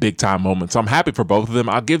at big time moments. So I'm happy for both of them.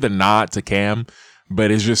 I'll give the nod to Cam,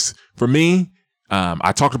 but it's just, for me,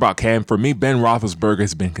 I talked about Cam. For me, Ben Roethlisberger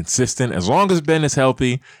has been consistent. As long as Ben is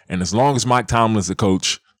healthy and as long as Mike Tomlin is the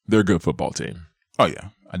coach, they're a good football team. Oh, yeah.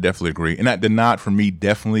 I definitely agree. And the nod for me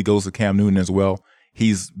definitely goes to Cam Newton as well.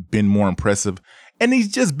 He's been more impressive. And he's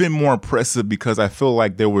just been more impressive because I feel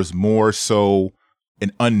like there was more so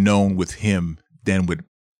an unknown with him than with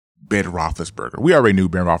Ben Roethlisberger. We already knew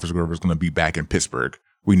Ben Roethlisberger was going to be back in Pittsburgh.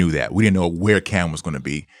 We knew that. We didn't know where Cam was going to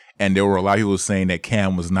be. And there were a lot of people saying that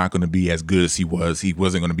Cam was not going to be as good as he was. He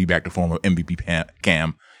wasn't going to be back to form of MVP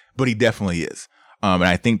Cam, but he definitely is. And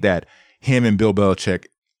I think that him and Bill Belichick,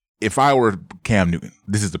 if I were Cam Newton,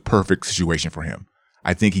 this is the perfect situation for him.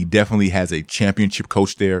 I think he definitely has a championship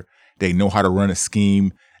coach there. They know how to run a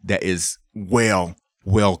scheme that is well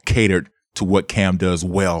catered to what Cam does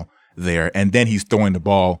well there. And then he's throwing the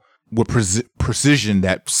ball with precision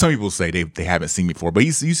that some people say they haven't seen before. But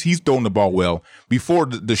he's throwing the ball well before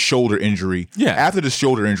the shoulder injury. Yeah. After the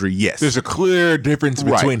shoulder injury, yes. There's a clear difference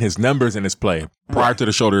between his numbers and his play prior to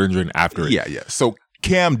the shoulder injury and after it. Yeah. So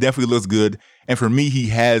Cam definitely looks good. And for me, he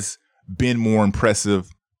has been more impressive,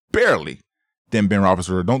 barely, than Ben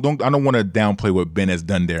Roethlisberger. I don't want to downplay what Ben has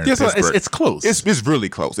done there in Pittsburgh. It's close. It's really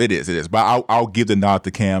close. It is. But I'll give the nod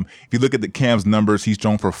to Cam. If you look at the Cam's numbers, he's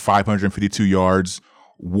thrown for 552 yards,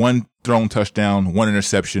 1 thrown touchdown, 1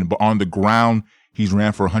 interception. But on the ground, he's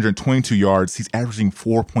ran for 122 yards. He's averaging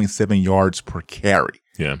 4.7 yards per carry.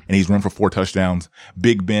 Yeah. And he's run for 4 touchdowns.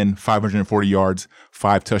 Big Ben, 540 yards,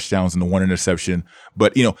 5 touchdowns, and the 1 interception.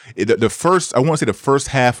 But, the first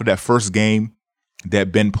half of that first game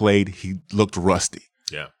that Ben played, he looked rusty.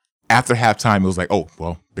 Yeah. After halftime, it was like, oh,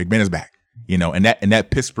 well, Big Ben is back. And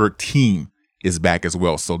that Pittsburgh team is back as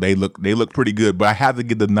well. So they look pretty good. But I had to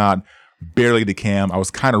give the nod barely to Cam. I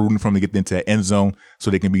was kind of rooting for him to get into the end zone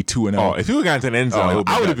so they can be 2-0. Oh, if he would have gotten into the end zone,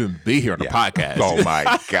 I would have been here on the podcast. Oh my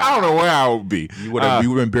God. I don't know where I would be. You would have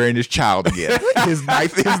been burying his child again. his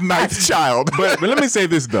ninth child. But let me say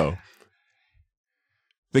this though.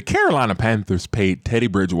 The Carolina Panthers paid Teddy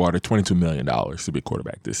Bridgewater $22 million to be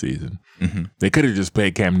quarterback this season. Mm-hmm. They could have just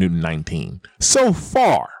paid Cam Newton $19. So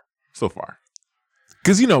far.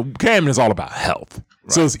 Because, Cam is all about health.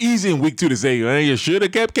 Right. So it's easy in week 2 to say, you should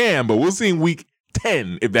have kept Cam, but we'll see in week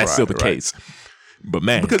 10 if that's still the case. But,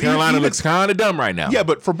 man, because Carolina looks kind of dumb right now. Yeah,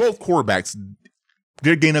 but for both quarterbacks,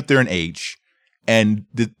 they're getting up there in age, and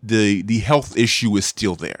the health issue is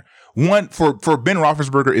still there. One, for Ben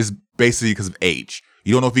Roethlisberger is basically because of age.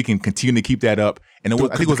 You don't know if he can continue to keep that up. And I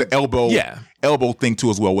think it was an elbow thing too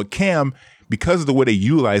as well. With Cam, because of the way they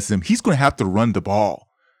utilize him, he's going to have to run the ball.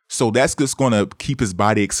 So that's just going to keep his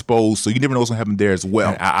body exposed. So you never know what's going to happen there as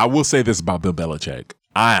well. I will say this about Bill Belichick.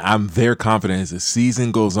 I'm very confident as the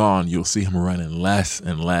season goes on, you'll see him running less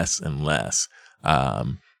and less and less.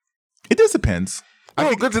 It just depends.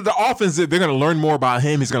 I think the offense, they're going to learn more about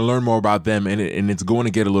him. He's going to learn more about them, and it's going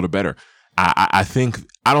to get a little better. I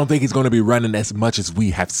don't think he's going to be running as much as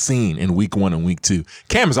we have seen in week 1 and week 2.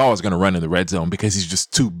 Cam is always going to run in the red zone because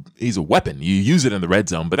he's a weapon. You use it in the red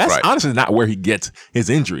zone, but that's honestly not where he gets his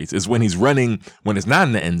injuries. Is when he's running, when it's not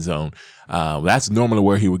in the end zone. That's normally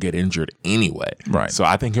where he would get injured anyway. Right. So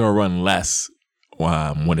I think he'll run less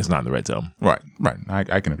when it's not in the red zone. Right.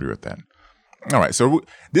 I can agree with that. All right. So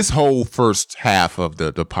this whole first half of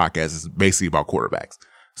the podcast is basically about quarterbacks.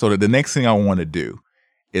 So the next thing I want to do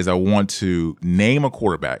is I want to name a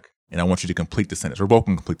quarterback, and I want you to complete the sentence. We're both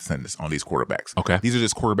going to complete the sentence on these quarterbacks. Okay. These are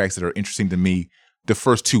just quarterbacks that are interesting to me the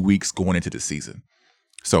first 2 weeks going into the season.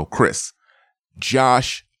 So, Chris,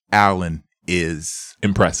 Josh Allen is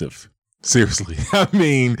impressive. Seriously. I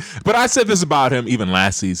mean, but I said this about him even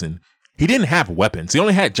last season. He didn't have weapons. He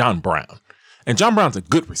only had John Brown. And John Brown's a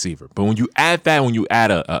good receiver. But when you add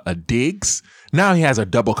a Diggs, now he has a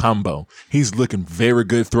double combo. He's looking very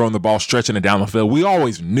good throwing the ball, stretching it down the field. We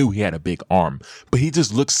always knew he had a big arm, but he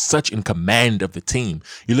just looks such in command of the team.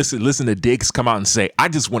 You listen to Diggs come out and say, I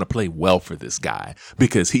just want to play well for this guy,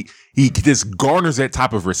 because he just garners that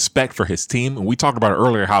type of respect for his team. And we talked about it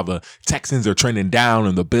earlier, how the Texans are trending down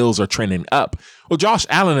and the Bills are trending up. Well, Josh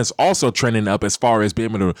Allen is also trending up as far as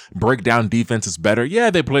being able to break down defenses better. Yeah,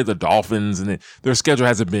 they play the Dolphins and their schedule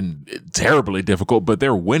hasn't been terribly difficult, but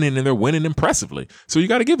they're winning, and they're winning impressively. So you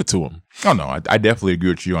got to give it to them. Oh, no, I definitely agree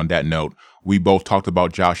with you on that note. We both talked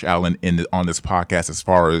about Josh Allen on this podcast as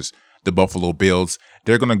far as the Buffalo Bills.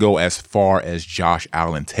 They're going to go as far as Josh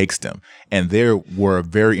Allen takes them. And they were a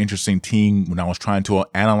very interesting team when I was trying to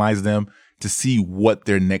analyze them to see what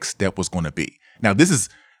their next step was going to be. Now,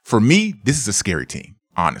 for me, this is a scary team,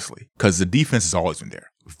 honestly, because the defense has always been there.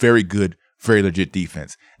 Very good, very legit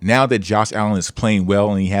defense. Now that Josh Allen is playing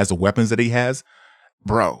well and he has the weapons that he has,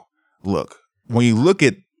 bro, look, when you look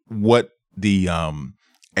at what the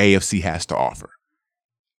AFC has to offer,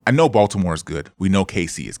 I know Baltimore is good. We know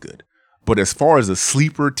KC is good. But as far as a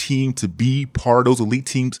sleeper team to be part of those elite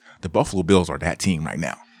teams, the Buffalo Bills are that team right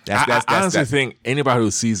now. I honestly think anybody who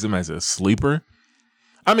sees them as a sleeper,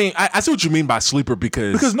 I mean, I see what you mean by sleeper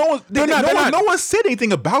because no one said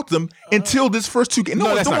anything about them until this first 2 games.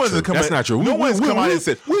 That's not true. No one's come out and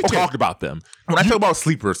said, we talked about them. When I talk about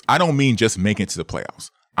sleepers, I don't mean just making it to the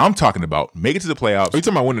playoffs. I'm talking about making it to the playoffs. Are you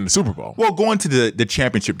talking about winning the Super Bowl? Well, going to the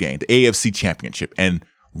championship game, the AFC championship, and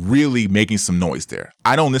really making some noise there.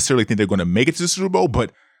 I don't necessarily think they're going to make it to the Super Bowl,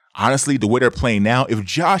 but honestly, the way they're playing now, if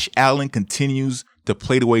Josh Allen continues to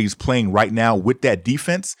play the way he's playing right now with that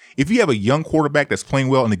defense, if you have a young quarterback that's playing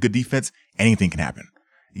well and a good defense, anything can happen.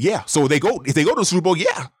 Yeah. So if they go to the Super Bowl,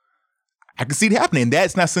 yeah, I can see it happening.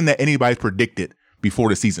 That's not something that anybody predicted before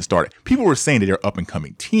the season started. People were saying that they're up and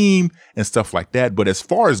coming team and stuff like that. But as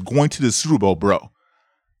far as going to the Super Bowl, bro,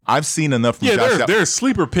 I've seen enough from Josh Allen. They're a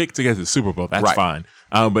sleeper pick to get to the Super Bowl. That's fine.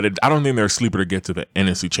 But I don't think they're a sleeper to get to the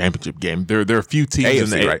NFC Championship game. There are a few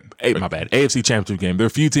teams AFC, in the AFC Championship game. There are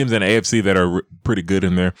a few teams in the AFC that are pretty good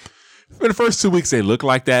in there. In the first 2 weeks, they look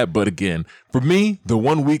like that. But again, for me, the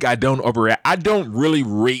 1 week I don't really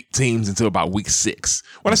rate teams until about week 6.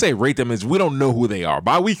 When I say rate them, is we don't know who they are.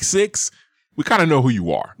 By week 6, we kind of know who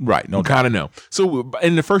you are. Right. We kind of know. So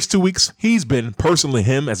in the first 2 weeks, he's been, personally,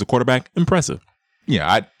 him as a quarterback, impressive.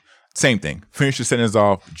 Yeah, same thing. Finish the sentence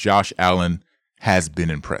off. Josh Allen has been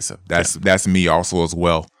impressive. That's me also as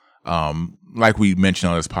well. Like we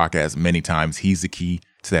mentioned on this podcast many times, he's the key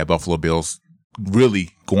to that Buffalo Bills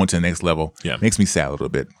really going to the next level. Yeah. Makes me sad a little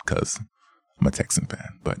bit because I'm a Texan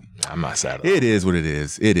fan, but I'm not sad at all. It is what it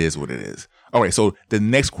is. It is what it is. All right, so the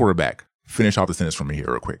next quarterback, finish off the sentence for me here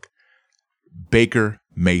real quick. Baker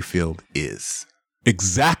Mayfield is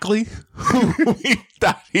exactly who we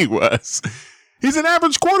thought he was. He's an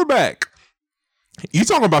average quarterback. You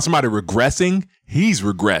talking about somebody regressing? He's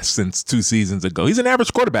regressed since 2 seasons ago. He's an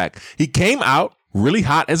average quarterback. He came out really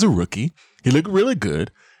hot as a rookie. He looked really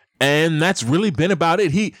good. And that's really been about it.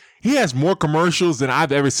 He has more commercials than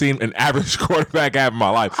I've ever seen an average quarterback have in my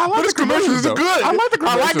life. But his commercials are good. I like the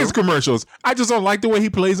commercials. I like his commercials. I just don't like the way he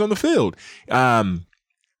plays on the field.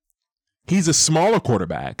 He's a smaller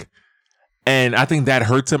quarterback. And I think that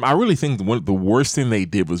hurts him. I really think the worst thing they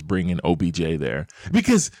did was bring in OBJ there,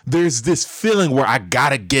 because there's this feeling where I got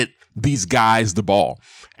to get these guys the ball.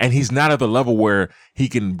 And he's not at the level where he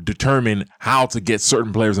can determine how to get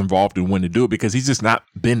certain players involved and when to do it because he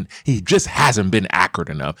just hasn't been accurate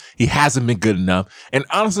enough. He hasn't been good enough. And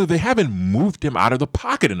honestly, they haven't moved him out of the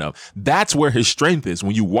pocket enough. That's where his strength is.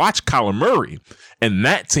 When you watch Kyler Murray and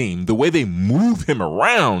that team, the way they move him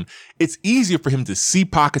around, it's easier for him to see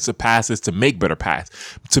pockets of passes to make better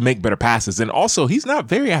passes. And also, he's not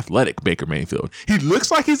very athletic, Baker Mayfield. He looks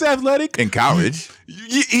like he's athletic in college.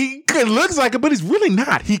 He looks like it, but he's really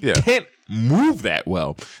not. He can't move that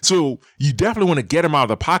well. So you definitely want to get him out of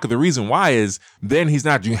the pocket. The reason why is then he's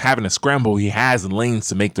not having to scramble. He has lanes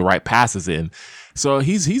to make the right passes in. So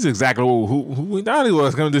he's exactly who we thought he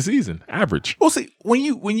was coming this season. Average. Well, see,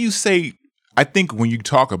 when you say, I think when you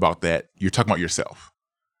talk about that, you're talking about yourself.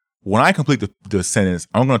 When I complete the sentence,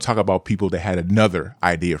 I'm going to talk about people that had another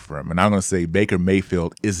idea for him. And I'm going to say Baker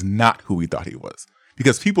Mayfield is not who we thought he was.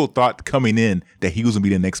 Because people thought coming in that he was going to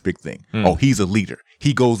be the next big thing. Oh, he's a leader.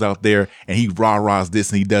 He goes out there and he rah-rahs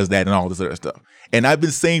this and he does that and all this other stuff. And I've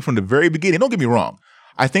been saying from the very beginning, don't get me wrong,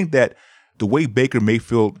 I think that the way Baker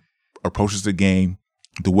Mayfield approaches the game,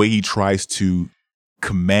 the way he tries to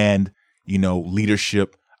command,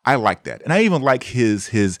 leadership, I like that. And I even like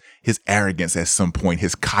his arrogance at some point,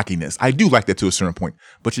 his cockiness. I do like that to a certain point,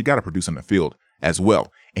 but you got to produce on the field as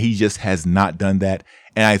well. And he just has not done that.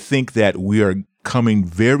 And I think that we are coming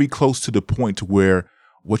very close to the point to where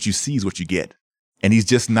what you see is what you get. And he's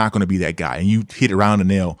just not going to be that guy. And you hit around the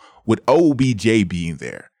nail with OBJ being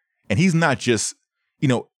there. And he's not just,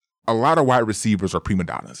 a lot of wide receivers are prima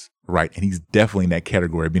donnas, right? And he's definitely in that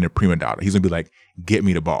category of being a prima donna. He's going to be like, get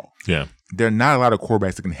me the ball. Yeah. There are not a lot of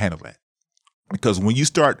quarterbacks that can handle that. Because when you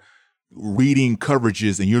start reading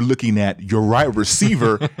coverages and you're looking at your right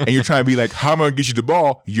receiver and you're trying to be like, how am I going to get you the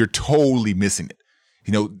ball? You're totally missing it.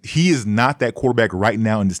 He is not that quarterback right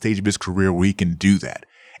now in the stage of his career where he can do that.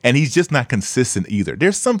 And he's just not consistent either.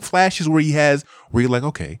 There's some flashes where you're like,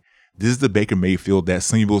 okay, this is the Baker Mayfield that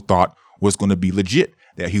some people thought was going to be legit,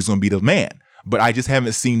 that he's going to be the man. But I just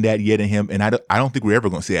haven't seen that yet in him. And I don't think we're ever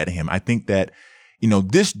going to see that in him. I think that,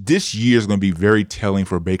 this year is going to be very telling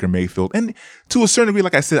for Baker Mayfield. And to a certain degree,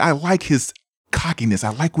 like I said, I like his cockiness. I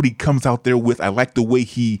like what he comes out there with. I like the way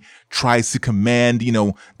he tries to command,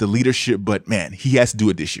 the leadership. But man, he has to do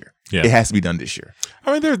it this year. Yeah. It has to be done this year.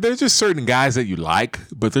 I mean, there's just certain guys that you like,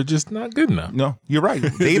 but they're just not good enough. No, you're right.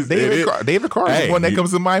 David Carr is one that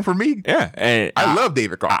comes to mind for me. Yeah, and I love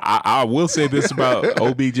David Carr. I will say this about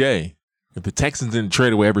OBJ. If the Texans didn't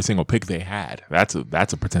trade away every single pick they had, that's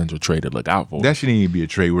a potential trade to look out for. That shouldn't even be a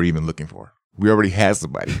trade we're even looking for. We already had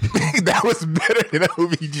somebody that was better than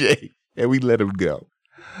OBJ, and we let him go.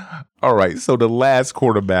 All right, so the last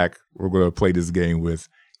quarterback we're going to play this game with,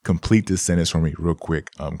 complete this sentence for me real quick,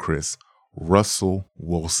 Chris. Russell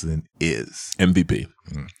Wilson is MVP,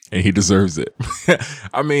 and he deserves it.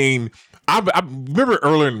 I mean, I remember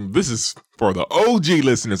earlier, this is for the OG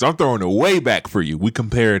listeners, I'm throwing it way back for you. We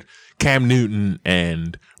compared Cam Newton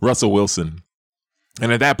and Russell Wilson.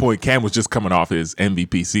 And at that point, Cam was just coming off his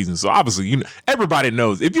MVP season. So obviously, everybody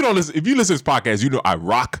knows. If you listen to this podcast, I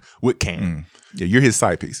rock with Cam. Yeah, you're his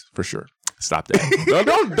side piece for sure. Stop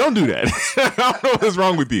that. don't do that. I don't know what's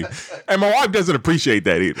wrong with you. And my wife doesn't appreciate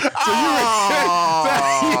that either. So you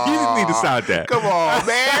just need to stop that. Come on,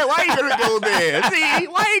 man. Why you gonna go there? See,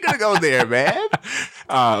 why you gonna go there, man?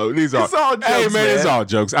 It's all jokes, hey, man. It's all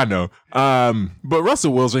jokes. I know. But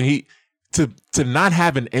Russell Wilson, to not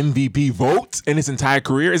have an MVP vote in his entire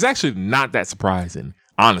career is actually not that surprising,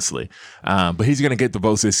 honestly. But he's gonna get the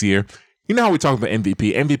votes this year. You know how we talk about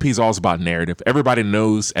MVP? MVP is all about narrative. Everybody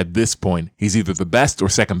knows at this point he's either the best or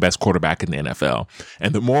second best quarterback in the NFL.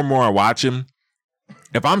 And the more and more I watch him,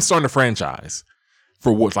 if I'm starting a franchise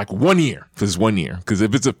for what, like 1 year, for this 1 year, because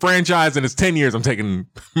if it's a franchise and it's 10 years, I'm taking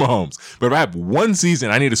Mahomes. But if I have one season,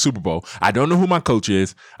 I need a Super Bowl. I don't know who my coach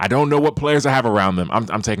is. I don't know what players I have around them.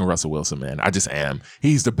 I'm taking Russell Wilson, man. I just am.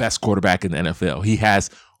 He's the best quarterback in the NFL. He has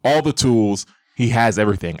all the tools. He has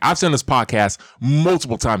everything. I've said on this podcast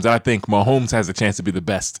multiple times that I think Mahomes has a chance to be the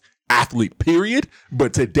best athlete, period.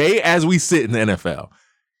 But today, as we sit in the NFL,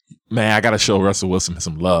 man, I got to show Russell Wilson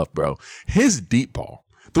some love, bro. His deep ball,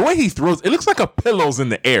 the way he throws, it looks like a pillow's in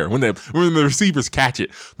the air when the receivers catch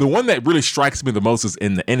it. The one that really strikes me the most is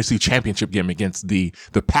in the NFC Championship game against the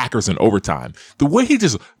Packers in overtime. The way he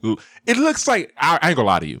just, it looks like, I ain't gonna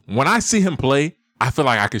lie to you. When I see him play, I feel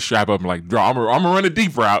like I can strap up and like, bro, I'm gonna run a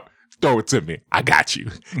deep route. Throw it to me. I got you.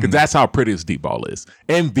 Because that's how pretty his deep ball is.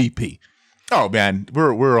 MVP. Oh, man.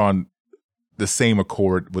 We're on the same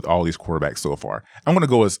accord with all these quarterbacks so far. I'm going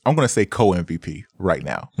to say co-MVP right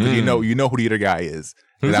now. Because you know who the other guy is.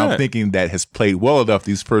 And I'm thinking that has played well enough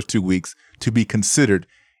these first 2 weeks to be considered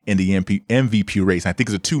in the MVP race. I think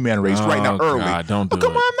it's a two-man race right now early. God, don't do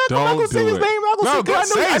come it. on, I'm not going to say his name.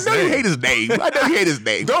 I know you hate his name. I know you hate his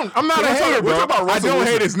name. I'm not a hater, bro. I don't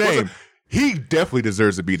hate his name. He definitely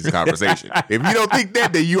deserves to be in this conversation. If you don't think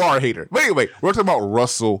that, then you are a hater. But anyway, we're talking about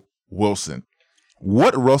Russell Wilson.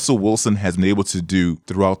 What Russell Wilson has been able to do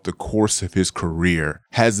throughout the course of his career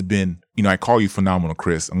has been, I call you phenomenal,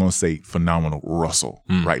 Chris. I'm going to say phenomenal Russell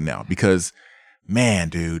right now because, man,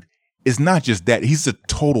 dude, it's not just that. He's a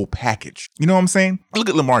total package. You know what I'm saying? Look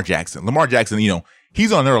at Lamar Jackson. Lamar Jackson,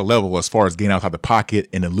 he's on another level as far as getting outside the pocket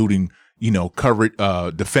and eluding, coverage,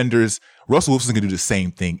 defenders. Russell Wilson can do the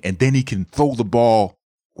same thing, and then he can throw the ball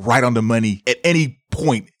right on the money at any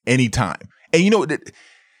point, anytime. And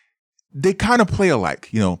they kind of play alike,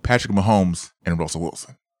 Patrick Mahomes and Russell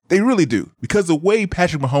Wilson. They really do, because the way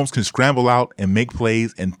Patrick Mahomes can scramble out and make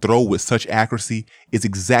plays and throw with such accuracy is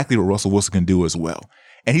exactly what Russell Wilson can do as well.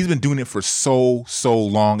 And he's been doing it for so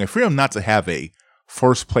long. And for him not to have a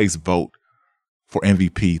first place vote for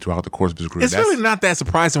MVP throughout the course of his career, it's really not that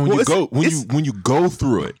surprising when you go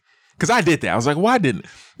through it. Because I did that. I was like, why didn't?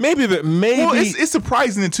 Maybe. Well, it's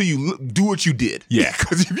surprising until you do what you did. Yeah.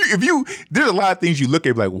 Because if you, there's a lot of things you look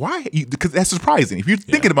at like, why? Because that's surprising. If you're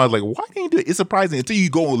thinking about it, like, why didn't you do it? It's surprising until you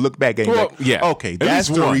go and look back at it. Okay, that's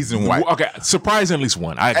the reason why. Okay, surprising at least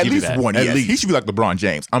one. At least one. Yes. He should be like LeBron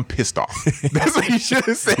James. I'm pissed off. That's what he should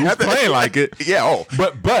have said. He's playing like it. Yeah.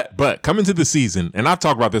 But coming to the season, and I've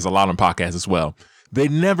talked about this a lot on podcasts as well. They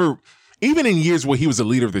never. Even in years where he was a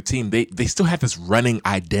leader of the team, they still had this running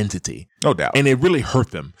identity. No doubt. And it really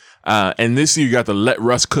hurt them. And this year you got the Let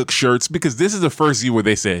Russ Cook shirts because this is the first year where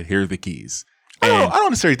they said, here are the keys. I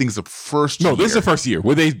don't necessarily think it's the first year. No, this is the first year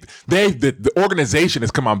where the organization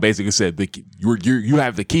has come out and basically said, you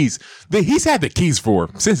have the keys. He's had the keys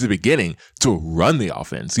since the beginning to run the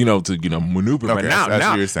offense, to maneuver. Okay,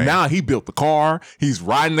 but now he built the car. He's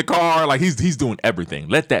riding the car. Like he's doing everything.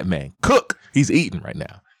 Let that man cook. He's eating right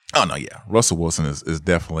now. Oh, no, yeah. Russell Wilson is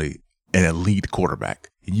definitely an elite quarterback.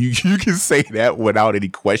 You can say that without any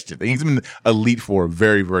question. He's been elite for a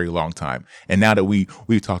very, very long time. And now that we've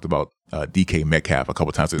talked about DK Metcalf a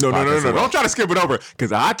couple times. No. Don't try to skip it over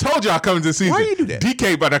because I told you I come into the season. Why you do that?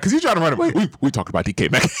 DK, but because he's trying to run it. We talked about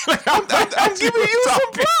DK Metcalf. I'm giving you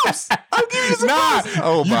some props. I'm giving you some props.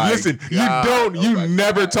 Oh, my Listen, God. You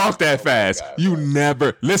never talk that fast. You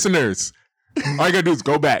never. Listeners. All you gotta do is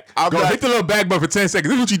go back. Hit the little back button for 10 seconds.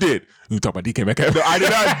 This is what you did. You talk about DK Metcalf. No, I did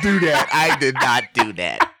not do that. I did not do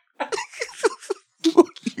that.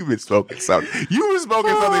 You've been smoking something. You were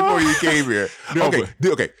smoking something before you came here.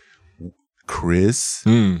 Okay. Chris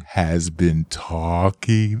has been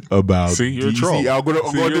talking about See, you're a troll. I'm going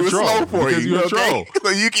to do it slow for because you. You're a troll. So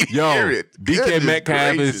you can hear it. DK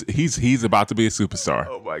Metcalf he's about to be a superstar.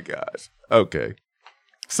 Oh my gosh. Okay.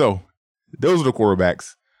 So those are the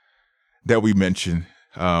quarterbacks that we mentioned.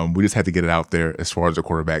 We just had to get it out there as far as the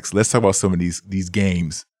quarterbacks. Let's talk about some of these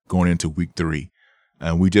games going into week 3.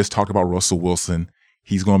 We just talked about Russell Wilson.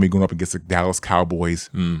 He's going to be going up against the Dallas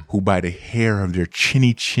Cowboys, who by the hair of their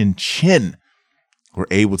chinny chin were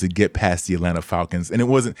able to get past the Atlanta Falcons. And it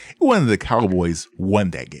wasn't the Cowboys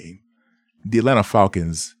won that game. The Atlanta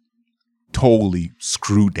Falcons totally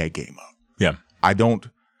screwed that game up. Yeah.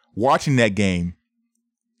 Watching that game,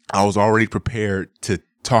 I was already prepared to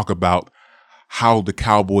talk about how the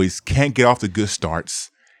Cowboys can't get off the good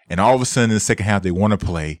starts, and all of a sudden in the second half they want to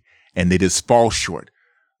play, and they just fall short.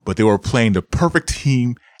 But they were playing the perfect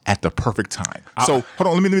team at the perfect time. So hold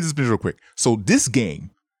on, let me do this real quick. So this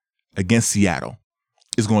game against Seattle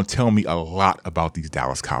is going to tell me a lot about these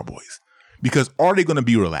Dallas Cowboys, because are they going to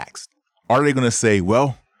be relaxed? Are they going to say,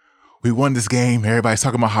 well, we won this game. Everybody's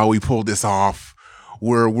talking about how we pulled this off.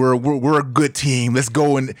 We're a good team. Let's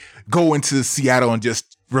go into Seattle and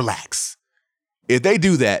just relax. If they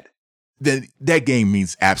do that, then that game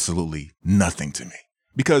means absolutely nothing to me.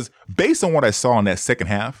 Because based on what I saw in that second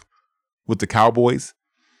half with the Cowboys,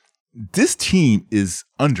 this team is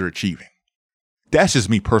underachieving. That's just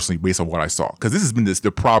me personally based on what I saw. Because this has been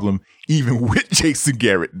the problem even with Jason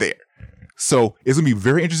Garrett there. So it's going to be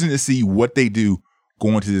very interesting to see what they do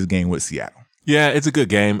going to this game with Seattle. Yeah, it's a good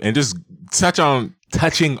game. And just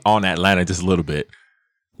touching on Atlanta just a little bit.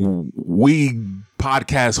 We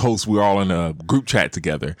podcast hosts, we're all in a group chat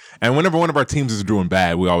together. And whenever one of our teams is doing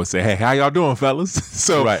bad, we always say, hey, how y'all doing, fellas?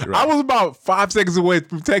 So right. I was about 5 seconds away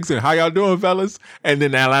from texting, how y'all doing, fellas? And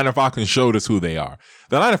then the Atlanta Falcons showed us who they are.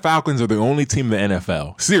 The Atlanta Falcons are the only team in the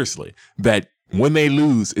NFL, seriously, that when they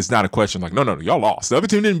lose, it's not a question like, no, y'all lost. The other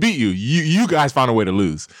team didn't beat you. You guys found a way to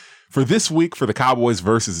lose. For this week, for the Cowboys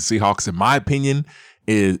versus the Seahawks, in my opinion,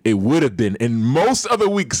 it would have been, in most other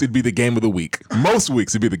weeks, it'd be the game of the week. Most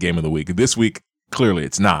weeks, it'd be the game of the week. This week, Clearly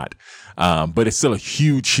it's not. But it's still a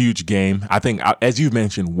huge game. I think, as you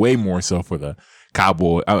mentioned, way more so for the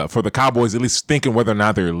Cowboys, at least thinking whether or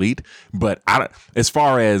not they're elite. But as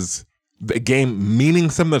far as the game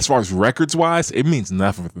meaning something, as far as records wise, it means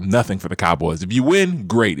nothing for the Cowboys. If you win,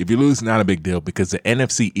 great. If you lose, not a big deal, because the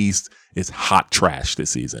NFC East is hot trash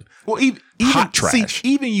this season. Well, even hot trash. See,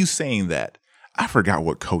 even you saying that, I forgot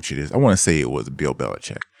what coach it is. I want to say it was Bill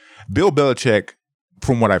Belichick. Bill Belichick,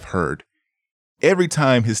 from what I've heard, every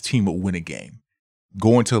time his team would win a game,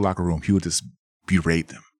 go into the locker room, he would just berate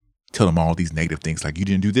them, tell them all these negative things like, you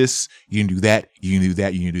didn't do this, you didn't do that, you didn't do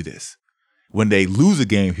that, you didn't do this. When they lose a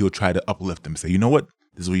game, he'll try to uplift them, say, you know what,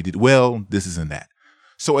 this is what you did well, this isn't that.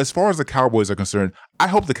 So as far as the Cowboys are concerned, I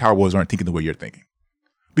hope the Cowboys aren't thinking the way you're thinking.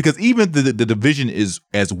 Because even the division is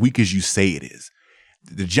as weak as you say it is.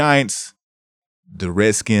 The Giants, the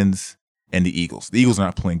Redskins, and the Eagles. The Eagles are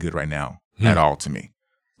not playing good right now at all to me.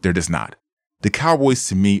 They're just not. The Cowboys,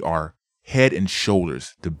 to me, are head and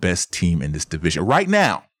shoulders the best team in this division right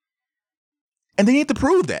now. And they need to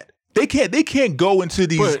prove that. They can't go into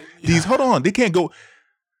these hold on. They can't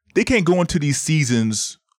go into these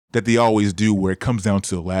seasons that they always do where it comes down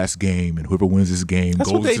to the last game and whoever wins this game goes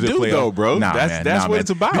to the playoff. Though, bro. Nah, that's what it's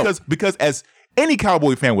about. Because as any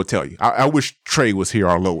Cowboy fan would tell you, I wish Trey was here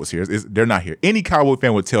or Lo was here. They're not here. Any Cowboy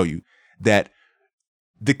fan would tell you that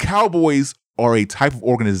the Cowboys are a type of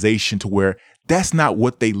organization to where that's not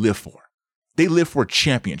what they live for. They live for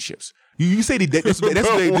championships. You say that's what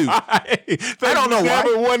they do. I don't know why.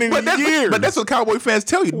 Won in years. But that's what Cowboy fans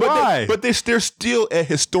tell you. Why? But they're still a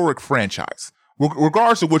historic franchise.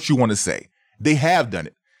 Regardless of what you want to say, they have done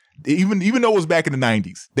it. Even though it was back in the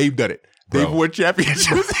 90s, they've done it. They've won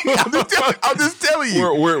championships. I'm just telling you.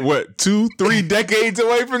 We're what, 2-3 decades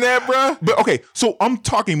away from that, bro? But okay, so I'm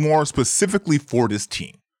talking more specifically for this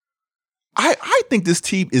team. I think this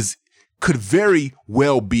team could very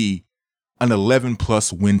well be an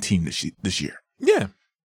 11+ win team this year. Yeah.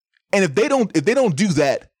 And if they don't do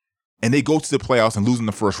that and they go to the playoffs and lose in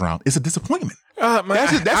the first round, it's a disappointment.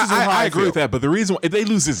 I agree with that, but the reason if they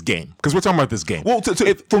lose this game, because we're talking about this game. Well,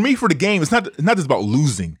 for me, for the game, it's not just about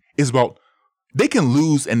losing. It's about they can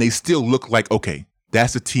lose and they still look like, okay,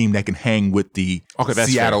 that's a team that can hang with the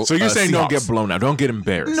Seattle. Fair. So you're saying Seahawks. Don't get blown out, don't get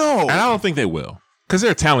embarrassed. No, and I don't think they will, because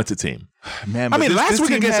they're a talented team. Man, I mean, last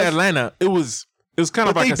week against Atlanta, it was kind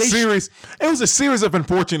of like a series. It was a series of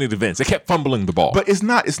unfortunate events. They kept fumbling the ball. But it's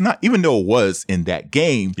not, even though it was in that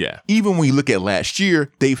game, even when you look at last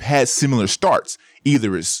year, they've had similar starts.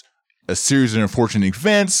 Either it's a series of unfortunate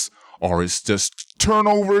events, or it's just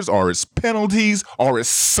turnovers, or it's penalties, or it's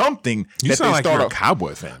something you sound like you're a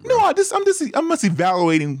Cowboy fan, bro. No, I'm just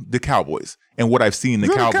evaluating the Cowboys and what I've seen in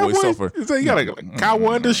the Cowboys so far. You got a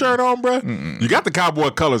Cowboy undershirt on, bro? You got the Cowboy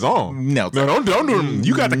colors on. No, don't do them.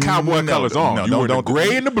 You got the Cowboy colors on. You don't the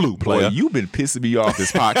gray and the blue, player. Boy, you've been pissing me off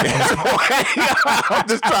this podcast. I'm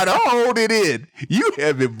just trying to hold it in. You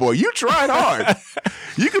have been, boy. You tried hard.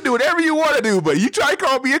 You can do whatever you want to do, but you try to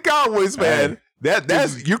call me a Cowboys fan.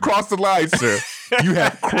 That's you crossed the line, sir. You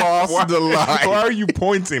have crossed the line. Why are you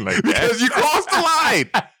pointing like that? Because you crossed the line.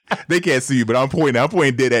 They can't see you, but I'm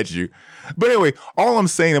pointing dead at you. But anyway, all I'm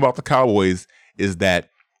saying about the Cowboys is that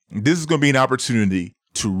this is going to be an opportunity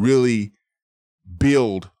to really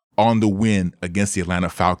build on the win against the Atlanta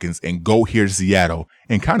Falcons and go here to Seattle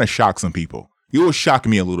and kind of shock some people. It would shock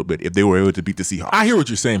me a little bit if they were able to beat the Seahawks. I hear what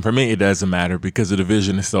you're saying. For me, it doesn't matter because the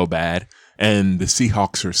division is so bad and the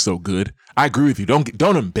Seahawks are so good. I agree with you.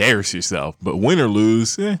 Don't embarrass yourself, but win or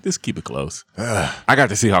lose, just keep it close. I got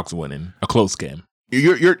the Seahawks winning a close game.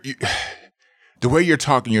 You're the way you're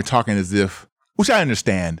talking as if, which I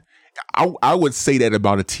understand. I would say that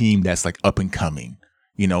about a team that's like up and coming.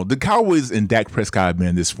 You know, the Cowboys and Dak Prescott have been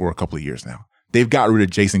in this for a couple of years now. They've got rid of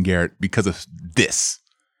Jason Garrett because of this.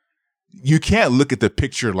 You can't look at the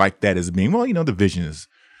picture like that as being, well, the division is,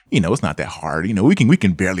 it's not that hard. We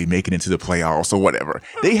can barely make it into the playoffs or whatever.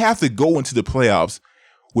 They have to go into the playoffs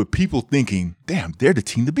with people thinking, damn, they're the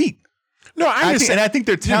team to beat. No, I understand. I think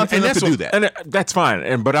they're talented enough to do that. And that's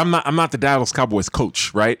fine. But I'm not the Dallas Cowboys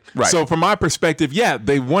coach, right? Right. So from my perspective,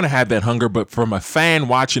 they want to have that hunger, but from a fan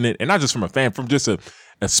watching it, and not just from a fan, from just a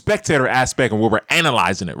spectator aspect and where we're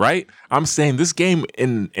analyzing it, right? I'm saying this game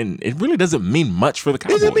and it really doesn't mean much for the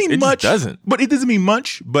Cowboys. It just doesn't. But it doesn't mean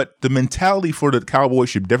much. But the mentality for the Cowboys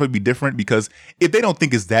should definitely be different, because if they don't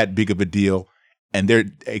think it's that big of a deal, and they're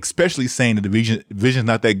especially saying the division's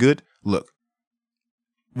not that good, look,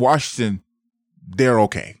 Washington, they're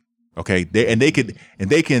okay. Okay.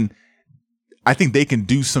 I think they can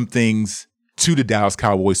do some things to the Dallas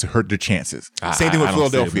Cowboys to hurt their chances. Same thing with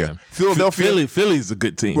Philadelphia. Philly's a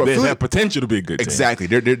good team. Bro, they Philly, have potential to be a good team. Exactly.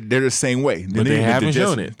 They're the same way. But they haven't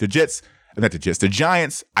shown it. The Jets, not the Jets, the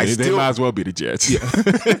Giants. They might as well be the Jets. Yeah.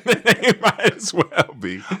 They might as well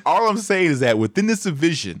be. All I'm saying is that within this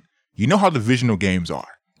division, you know how divisional games are.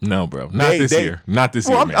 No, bro. Not this year. Not this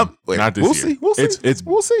year, man. Not this year. We'll see.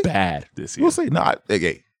 We'll see. Bad this year. We'll see. No,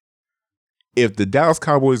 okay. If the Dallas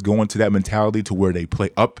Cowboys go into that mentality to where they play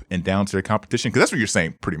up and down to their competition, because that's what you're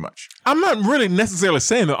saying pretty much. I'm not really necessarily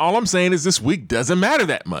saying that. All I'm saying is this week doesn't matter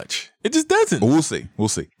that much. It just doesn't. But we'll see. We'll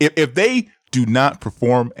see. If they do not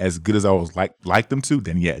perform as good as I was like them to,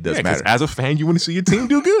 then yeah, it does matter. As a fan, you want to see your team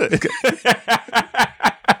do good.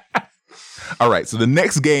 All right. So the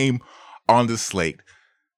next game on the slate,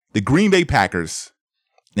 the Green Bay Packers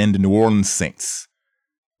and the New Orleans Saints.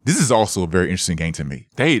 This is also a very interesting game to me.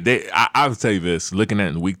 I'll tell you this, looking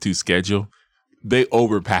at the week 2 schedule, they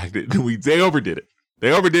overpacked it. They overdid it.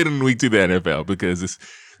 They overdid it in week 2 of the NFL because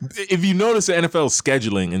if you notice the NFL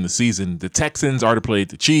scheduling in the season, the Texans already played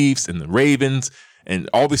the Chiefs and the Ravens, and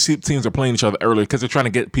all these teams are playing each other early because they're trying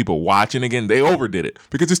to get people watching again. They overdid it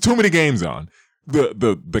because there's too many games on.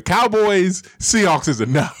 The Cowboys, Seahawks is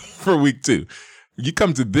enough for week 2. You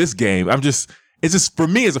come to this game, it's just for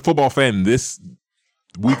me as a football fan, this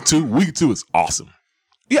Week two is awesome.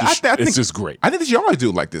 Yeah, I think it's just great. I think that you always do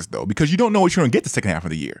it like this, though, because you don't know what you're going to get the second half of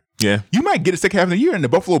the year. Yeah. You might get the second half of the year, and the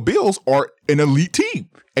Buffalo Bills are an elite team,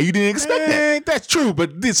 and you didn't expect that. That's true,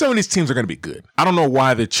 but some of these teams are going to be good. I don't know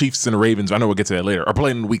why the Chiefs and the Ravens, I know we'll get to that later, are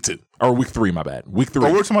playing in week 2. Or week 3, my bad. Week 3.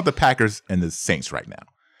 But we're talking about the Packers and the Saints right now.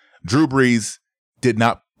 Drew Brees did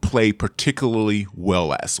not play particularly well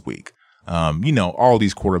last week. All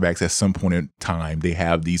these quarterbacks at some point in time, they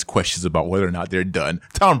have these questions about whether or not they're done.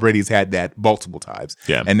 Tom Brady's had that multiple times.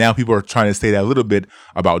 Yeah. And now people are trying to say that a little bit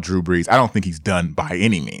about Drew Brees. I don't think he's done by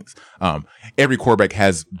any means. Every quarterback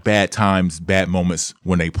has bad times, bad moments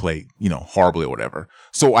when they play, horribly or whatever.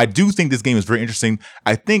 So I do think this game is very interesting.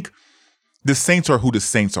 I think the Saints are who the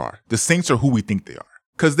Saints are. The Saints are who we think they are.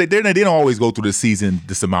 Because they don't always go through the season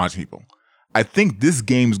disadvantage people. I think this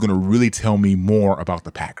game is going to really tell me more about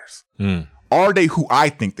the Packers. Are they who I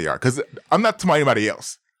think they are? Because I'm not talking about anybody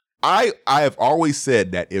else. I have always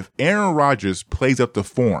said that if Aaron Rodgers plays up to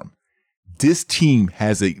form, this team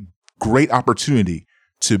has a great opportunity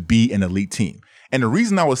to be an elite team. And the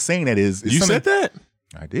reason I was saying that is you said that?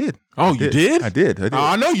 I did. Oh, you did? I did. Oh,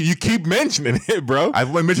 I know you. You keep mentioning it, bro. I've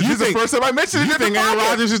only mentioned this the first time I mentioned it. You think Aaron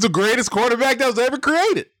Rodgers is the greatest quarterback that was ever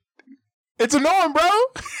created? It's annoying,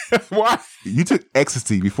 bro. Why? You took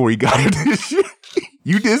ecstasy before you got into this shit.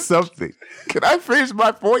 You did something. Can I finish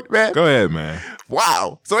my point, man? Go ahead, man.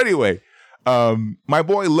 Wow. So anyway, my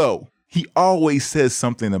boy Lowe, he always says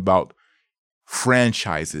something about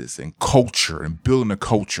franchises and culture and building a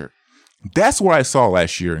culture. That's what I saw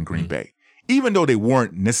last year in Green Bay. Even though they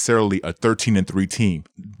weren't necessarily a 13-3 team,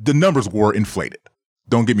 the numbers were inflated.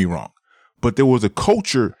 Don't get me wrong. But there was a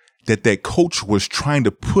culture that coach was trying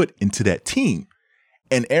to put into that team.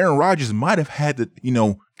 And Aaron Rodgers might have had to,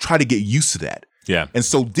 try to get used to that. Yeah. And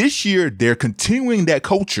so this year, they're continuing that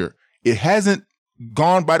culture. It hasn't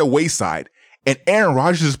gone by the wayside. And Aaron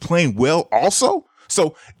Rodgers is playing well also.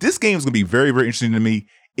 So this game is going to be very, very interesting to me.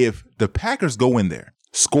 If the Packers go in there,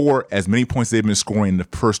 score as many points they've been scoring in the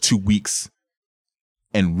first 2 weeks,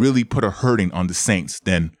 and really put a hurting on the Saints,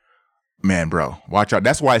 then man, bro, watch out.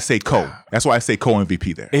 That's why I say Cole. That's why I say Cole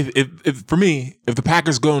MVP there. If for me, if the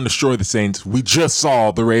Packers go and destroy the Saints, we just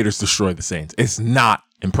saw the Raiders destroy the Saints. It's not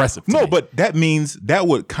impressive. No, but that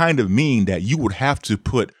would kind of mean that you would have to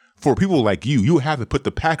put, for people like you would have to put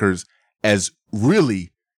the Packers as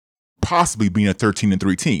really possibly being a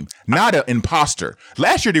 13-3 team, not an imposter.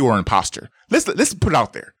 Last year they were an imposter. Let's put it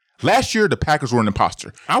out there. Last year, the Packers were an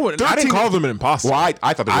imposter. I didn't call them an imposter. Well,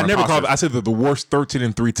 I thought they were imposters. I said they're the worst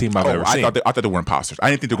 13-3 team I've ever seen. I thought they were imposters.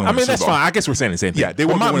 I didn't think they were going to win the Super Bowl. That's fine. I guess we're saying the same thing. Yeah, they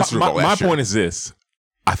were going to win the Super Bowl last year. My point is this.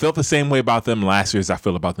 I felt the same way about them last year as I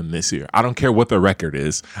feel about them this year. I don't care what their record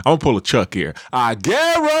is. I'm going to pull a Chuck here. I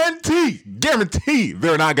guarantee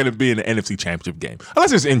they're not going to be in the NFC Championship game.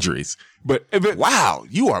 Unless there's injuries. But wow,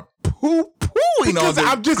 you are poo-pooing on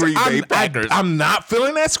the Green Bay Packers. I'm not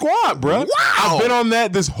feeling that squad, bro. Wow. I've been on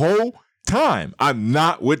that this whole time. I'm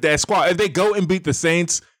not with that squad. If they go and beat the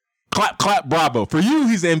Saints, clap, clap, bravo. For you,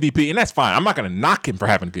 he's the MVP, and that's fine. I'm not going to knock him for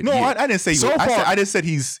having a good year. No, I didn't say so. I just said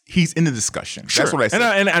he's in the discussion. Sure. That's what I said.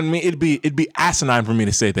 And I mean, it'd be asinine for me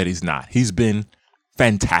to say that he's not. He's been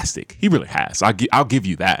fantastic. He really has. I'll give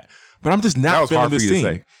you that. But I'm just not feeling this team.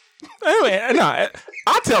 Say. Anyway, no,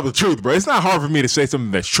 I'll tell the truth, bro. It's not hard for me to say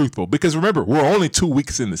something that's truthful because remember, we're only 2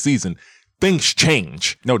 weeks in the season. things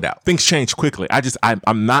change. No doubt. Things change quickly. I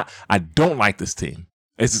don't like this team.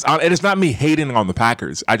 It's not me hating on the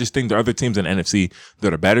Packers. I just think there are other teams in the NFC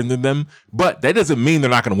that are better than them, but that doesn't mean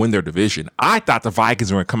they're not going to win their division. I thought the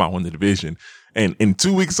Vikings were going to come out and win the division. And in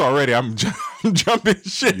 2 weeks already, I'm jumping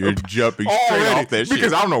shit. You're jumping straight off that shit.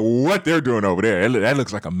 Because I don't know what they're doing over there. That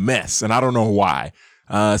looks like a mess, and I don't know why.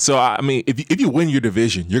 So, I mean, if you win your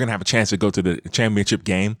division, you're going to have a chance to go to the championship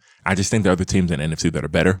game. I just think there are other teams in the NFC that are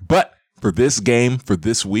better. But for this game, for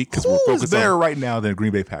this week, because we're focused better on right now than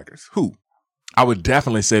Green Bay Packers? Who? I would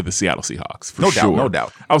definitely say the Seattle Seahawks. For No sure. doubt, no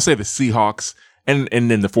doubt. I would say the Seahawks and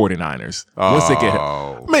then the 49ers. Once they get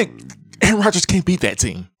Aaron Rodgers can't beat that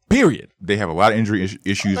team. Period. They have a lot of injury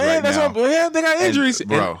issues right now. They got injuries. And,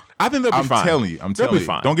 bro, I think they'll be fine. I'm telling you.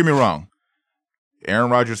 Fine. Don't get me wrong.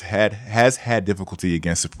 Aaron Rodgers has had difficulty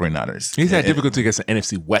against the 49ers. He's had difficulty against the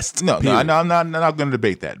NFC West. No, I'm not going to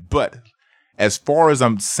debate that. But as far as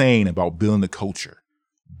I'm saying about building the culture,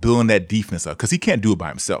 building that defense up, because he can't do it by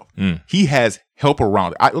himself. He has help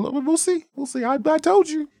around it. We'll see. I told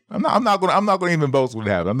you. I'm not going to even boast what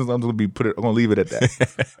happened. I'm going to leave it at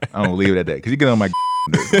that. I'm going to leave it at that because you get on my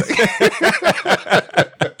nerves.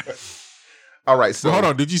 All right. So hold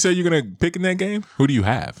on. Did you say you're going to pick in that game? Who do you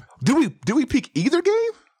have? Do we pick either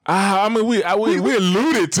game? I mean, we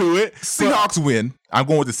alluded to it. Seahawks win. I'm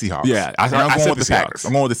going with the Seahawks. Yeah, I'm going said with the the Packers.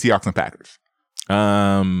 I'm going with the Seahawks and Packers.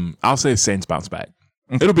 I'll say Saints bounce back.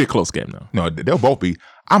 It'll be a close game though. No, they'll both be.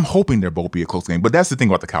 I'm hoping they'll both be a close game. But that's the thing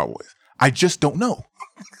about the Cowboys. I just don't know.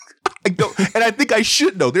 I don't, and I think I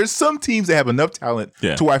should know. There's some teams that have enough talent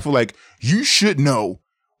to where I feel like you should know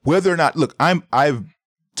whether or not. Look, I've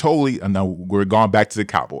totally. And now we're going back to the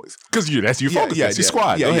Cowboys because that's your focus. That's your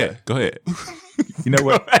squad. Go ahead. You know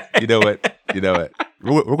what?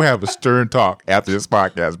 We're gonna have a stern talk after this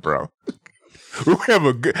podcast, bro. We're gonna have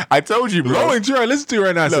a good. I told you, bro. Rolling Troy, listen to you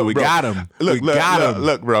right now. Look, so we got him.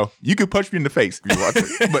 Look, bro. You can punch me in the face if you want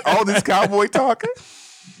to, but all this cowboy talking.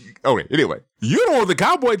 Okay, anyway, you don't want the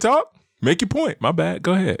cowboy talk. Make your point. My bad.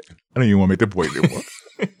 Go ahead. I don't even want to make the point anymore.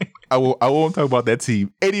 I won't talk about that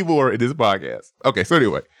team anymore in this podcast. Okay, so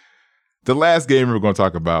anyway, the last game we're going to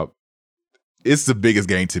talk about. It's the biggest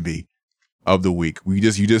game to me of the week. You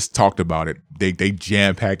just talked about it. They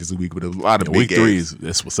jam packed this week with a lot of big week games. 3 is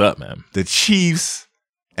that's what's up, man. The Chiefs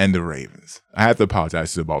and the Ravens. I have to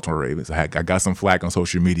apologize to the Baltimore Ravens. I got some flack on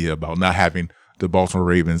social media about not having the Baltimore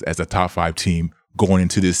Ravens as a top 5 team going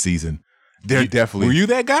into this season. They're definitely. Were you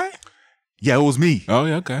that guy? Yeah, it was me. Oh,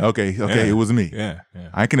 yeah, okay. Okay, yeah. It was me. Yeah.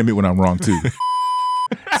 I can admit when I'm wrong too.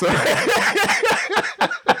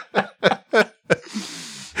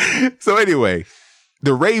 So anyway,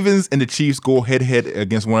 the Ravens and the Chiefs go head to head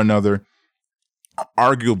against one another.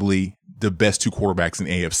 Arguably the best 2 quarterbacks in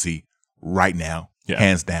AFC right now,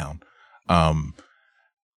 hands down. I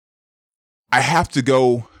have to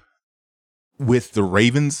go with the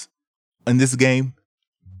Ravens in this game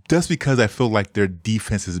just because I feel like their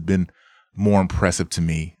defense has been more impressive to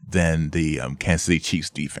me than the Kansas City Chiefs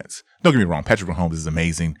defense. Don't get me wrong. Patrick Mahomes is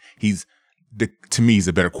amazing. To me, he's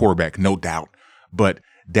a better quarterback, no doubt. But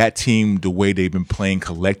that team, the way they've been playing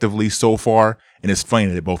collectively so far, and it's funny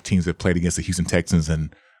that both teams have played against the Houston Texans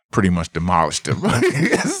and pretty much demolished them.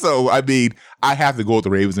 So, I mean, I have to go with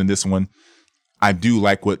the Ravens in this one. I do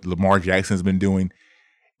like what Lamar Jackson has been doing,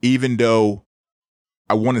 even though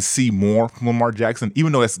I want to see more from Lamar Jackson,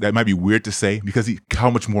 even though that might be weird to say because how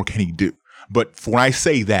much more can he do? But when I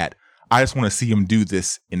say that, I just want to see him do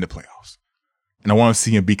this in the playoffs. And I want to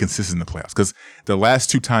see him be consistent in the playoffs because the last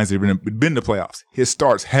 2 times they've been in the playoffs, his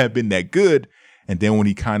starts have been that good. And then when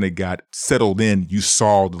he kind of got settled in, you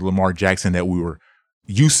saw the Lamar Jackson that we were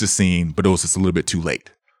used to seeing, but it was just a little bit too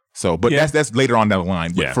late. So, but that's later on down the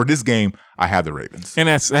line. But for this game, I have the Ravens. And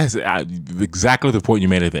that's exactly the point you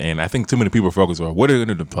made at the end. I think too many people focus on what are going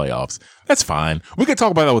to do in the playoffs. That's fine. We could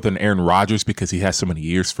talk about that with an Aaron Rodgers because he has so many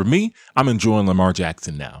years. For me, I'm enjoying Lamar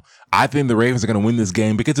Jackson now. I think the Ravens are going to win this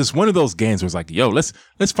game because it's one of those games where it's like, yo, let's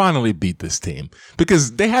finally beat this team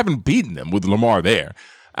because they haven't beaten them with Lamar there.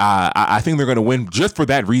 I think they're going to win just for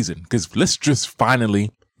that reason because let's just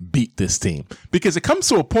finally beat this team because it comes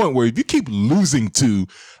to a point where if you keep losing to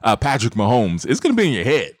Patrick Mahomes, it's going to be in your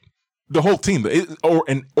head. The whole team, or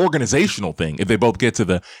an organizational thing, if they both get to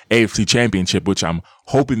the AFC Championship, which I'm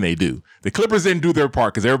hoping they do. The Clippers didn't do their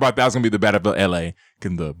part because everybody thought it was going to be the battle of LA.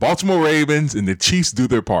 Can the Baltimore Ravens and the Chiefs do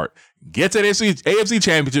their part? Get to the AFC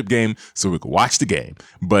Championship game so we can watch the game.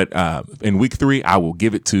 But in week 3, I will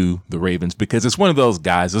give it to the Ravens because it's one of those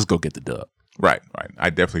guys, let's go get the dub. Right. I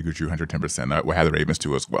definitely agree with you 110%. I will have the Ravens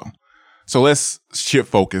too as well. So let's shift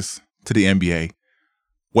focus to the NBA.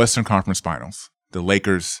 Western Conference Finals. The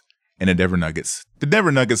Lakers and the Denver Nuggets. the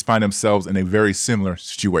Denver Nuggets find themselves in a very similar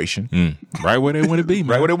situation. Right where they want to be,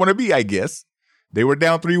 man. Right where they want to be, I guess. They were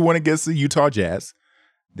down 3-1 against the Utah Jazz.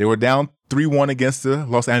 They were down 3-1 against the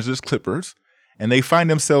Los Angeles Clippers. And they find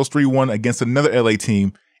themselves 3-1 against another LA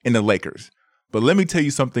team in the Lakers. But let me tell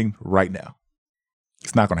you something right now.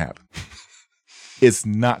 It's not going to happen. It's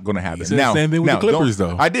not going to happen. Now, same thing with the Clippers,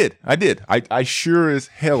 though. I did. I sure as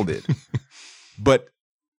hell did. But,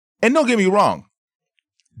 and don't get me wrong,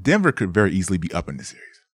 Denver could very easily be up in this series.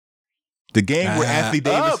 The game where Anthony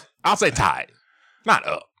Davis. Up. I'll say tied, not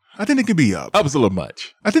up. I think it could be up. Up is a little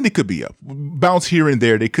much. I think they could be up. Bounce here and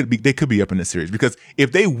there. They could be up in the series because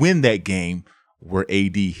if they win that game where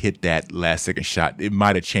AD hit that last second shot, it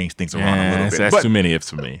might have changed things around a little bit. That's too many ifs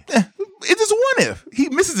for me. It's just one if he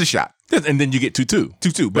misses a shot, and then you get 2-2.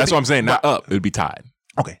 2-2. That's what I'm saying. Not up. It would be tied.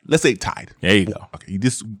 Okay, let's say tied. There you go. Okay, you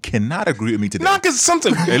just cannot agree with me today. No, because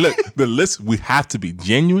sometimes, hey, look, the list, we have to be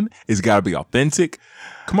genuine. It's got to be authentic.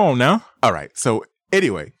 Come on now. All right. So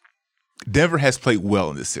anyway, Denver has played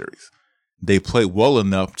well in this series. They played well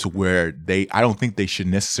enough to where I don't think they should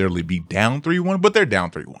necessarily be down 3-1, but they're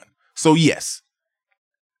down 3-1. So yes,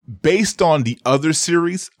 based on the other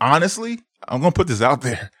series, honestly, I'm going to put this out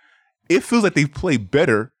there. It feels like they played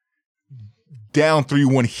better down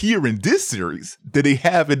 3-1 here in this series than they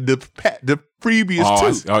have in the previous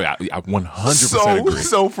two. I 100% agree.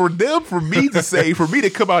 So for me to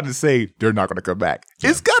come out and say they're not going to come back,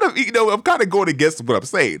 it's kind of, I'm kind of going against what I'm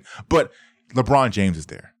saying. But LeBron James is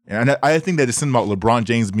there. And I think that it's something about LeBron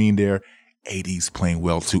James being there. AD's playing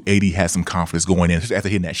well too. AD has some confidence going in after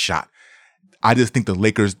hitting that shot. I just think the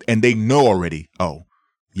Lakers, and they know already,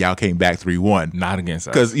 y'all came back 3-1. Not against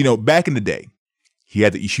us. Because, back in the day, he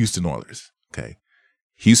had the Houston Oilers. Okay.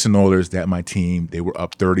 Houston Oilers, that my team, they were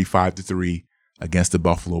up 35-3 against the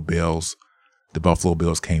Buffalo Bills. The Buffalo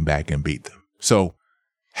Bills came back and beat them. So,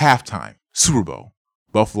 halftime, Super Bowl,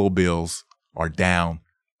 Buffalo Bills are down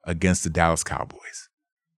against the Dallas Cowboys.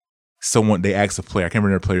 They asked a player, I can't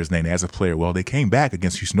remember the player's name, they asked a player, well, they came back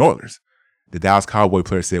against Houston Oilers. The Dallas Cowboy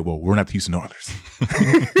player said, well, we're not the Houston Oilers.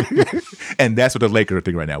 And that's what the Lakers are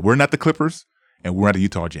thinking right now. We're not the Clippers, and we're not the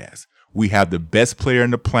Utah Jazz. We have the best player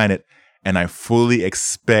on the planet, and I fully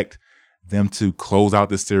expect them to close out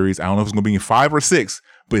this series. I don't know if it's going to be in 5 or 6,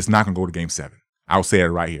 but it's not going to go to Game 7. I'll say it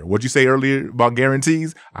right here. What'd you say earlier about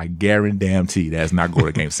guarantees? I guarantee that's not going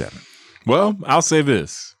to Game 7. Well, I'll say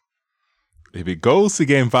this. If it goes to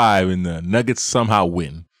Game 5 and the Nuggets somehow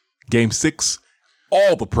win, Game 6,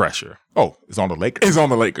 all the pressure. Oh, it's on the Lakers. It's on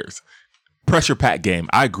the Lakers. Pressure-packed game.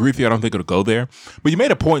 I agree with you. I don't think it'll go there. But you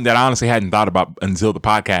made a point that I honestly hadn't thought about until the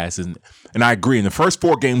podcast, and I agree. In the first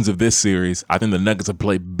 4 games of this series, I think the Nuggets have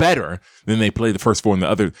played better than they played the first 4 in the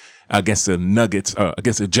other against the Nuggets,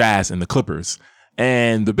 against the Jazz and the Clippers.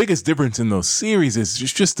 And the biggest difference in those series is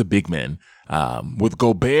just the big men. With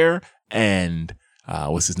Gobert and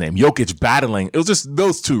what's his name? Jokic battling. It was just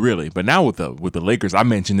those two really. But now with the Lakers, I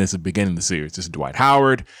mentioned this at the beginning of the series. It's Dwight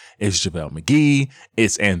Howard. It's JaVale McGee.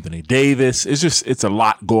 It's Anthony Davis. It's a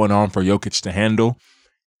lot going on for Jokic to handle.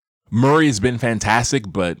 Murray has been fantastic,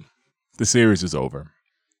 but the series is over.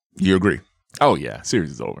 You agree? Oh yeah,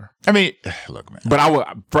 series is over. I mean, look, man.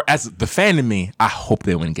 But as the fan in me, I hope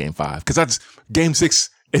they win Game 5 because Game 6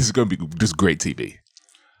 is going to be just great TV.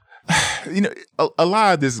 A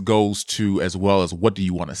lot of this goes to as well as what do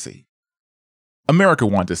you want to see? America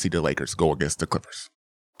wanted to see the Lakers go against the Clippers.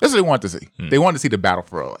 That's what they want to see. They want to see the battle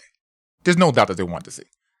for LA. There's no doubt that they want to see.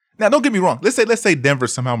 Now, don't get me wrong. Let's say Denver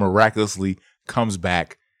somehow miraculously comes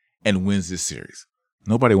back and wins this series.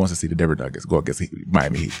 Nobody wants to see the Denver Nuggets go against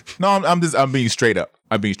Miami Heat. No, I'm being straight up.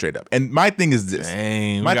 And my thing is this.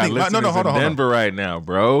 Dang, hold on. Denver right now,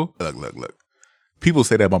 bro. Look. People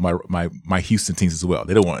say that about my Houston teams as well.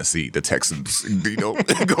 They don't want to see the Texans, go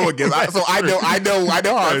against. So I know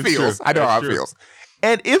how it feels. I know how it feels.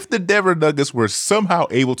 And if the Denver Nuggets were somehow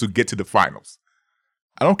able to get to the finals,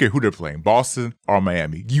 I don't care who they're playing, Boston or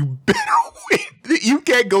Miami, you better win. You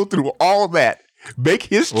can't go through all that, make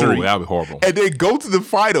history, that would be horrible, and then go to the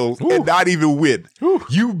finals and not even win.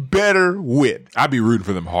 You better win. I'd be rooting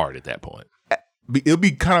for them hard at that point. It'll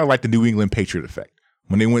be kind of like the New England Patriot effect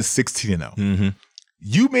when they went 16-0. Mm-hmm.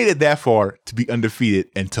 You made it that far to be undefeated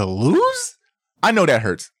and to lose? I know that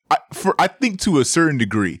hurts. I think to a certain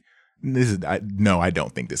degree. I don't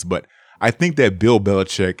think this, but I think that Bill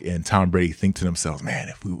Belichick and Tom Brady think to themselves, man,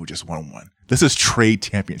 if we were just 1-1, let's just trade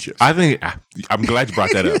championships. I think I'm glad you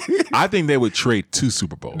brought that up. I think they would trade 2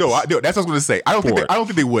 Super Bowls. No, that's what I was going to say. I don't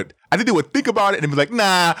think they would. I think they would think about it and be like,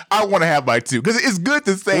 nah, I want to have my 2. Because it's good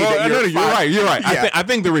to say that you're right. Yeah. I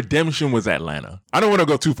think the redemption was Atlanta. I don't want to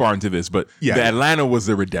go too far into this, but the Atlanta was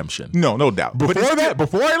the redemption. No doubt. Before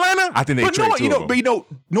Atlanta, I think they traded 2 of them. But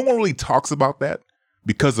no one really talks about that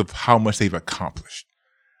because of how much they've accomplished.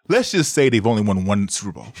 Let's just say they've only won 1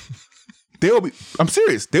 Super Bowl. I'm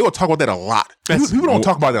serious. They will talk about that a lot. People don't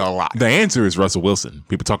talk about that a lot. The answer is Russell Wilson.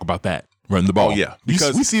 People talk about that. Run the ball. Oh, yeah.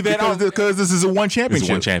 Because we see that because this is a 1 championship. It's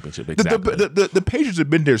a 1 championship, exactly. The Patriots have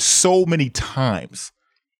been there so many times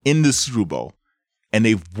in the Super Bowl, and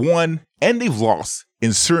they've won and they've lost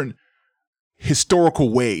in certain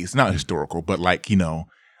historical ways. Not historical, but like, you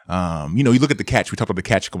look at the catch. We talked about the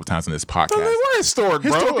catch a couple times on this podcast. Well, they were historic,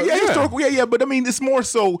 bro. Historical. Yeah. But I mean, it's more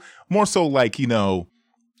so like,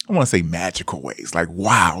 I want to say magical ways. Like,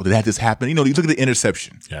 wow, did that just happen? You look at the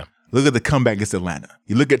interception. Yeah. Look at the comeback against Atlanta.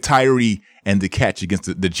 You look at Tyree and the catch against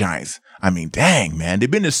the Giants. I mean, dang, man. They've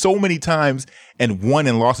been there so many times and won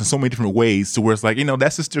and lost in so many different ways to where it's like,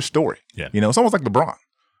 that's just their story. Yeah. It's almost like LeBron.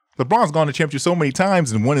 LeBron's gone to championship so many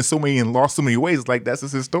times and won in so many and lost so many ways. It's like, that's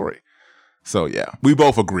just his story. So, yeah, we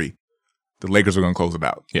both agree. The Lakers are going to close it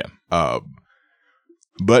out. Yeah.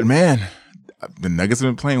 But, man, the Nuggets have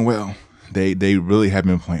been playing well. They really have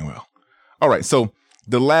been playing well. All right, so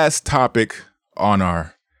the last topic on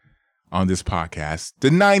this podcast, the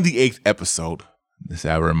 98th episode. This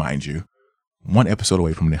I will remind you, 1 episode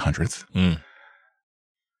away from the 100th.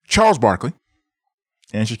 Charles Barkley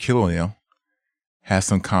and Shaquille O'Neal has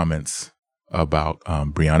some comments about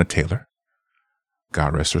Breonna Taylor.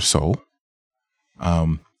 God rest her soul.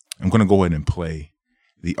 I'm going to go ahead and play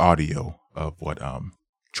the audio of what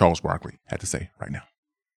Charles Barkley had to say right now.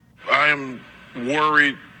 I am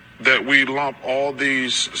worried that we lump all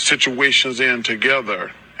these situations in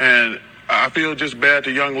together. And I feel just bad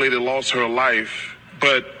the young lady lost her life.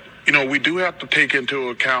 But, we do have to take into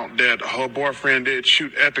account that her boyfriend did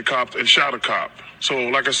shoot at the cops and shot a cop. So,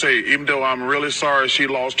 like I say, even though I'm really sorry she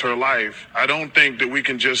lost her life, I don't think that we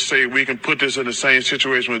can just say we can put this in the same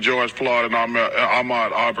situation with George Floyd and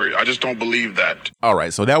Ahmaud Arbery. I just don't believe that. All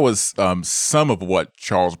right. So that was some of what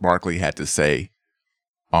Charles Barkley had to say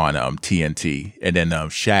on TNT. And then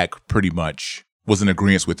Shaq pretty much was in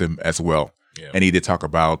agreement with him as well. Yeah. And he did talk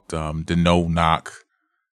about the no-knock,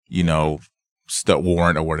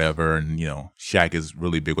 warrant or whatever. And, Shaq is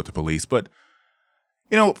really big with the police. But,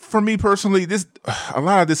 for me personally, a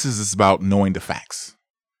lot of this is about knowing the facts,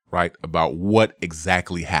 right? About what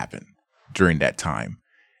exactly happened during that time.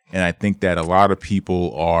 And I think that a lot of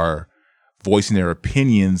people are voicing their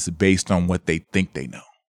opinions based on what they think they know.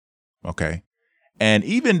 Okay? And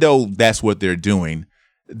even though that's what they're doing,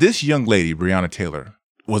 this young lady, Breonna Taylor,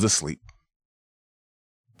 was asleep.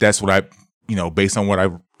 That's what based on what I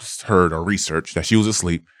heard or researched, that she was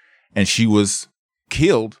asleep and she was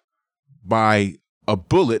killed by a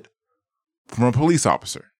bullet from a police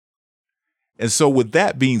officer. And so with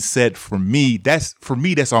that being said, for me, that's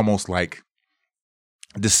almost like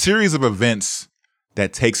the series of events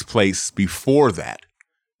that takes place before that.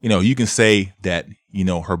 You can say that,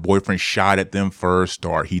 her boyfriend shot at them first,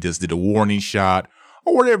 or he just did a warning shot,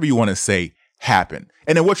 or whatever you want to say happened.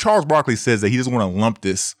 And then what Charles Barkley says that he doesn't want to lump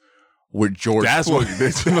this with George Floyd.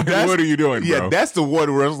 What are you doing, bro? Yeah, that's the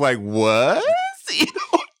one where it's like, what?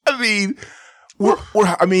 I mean,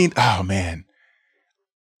 oh man.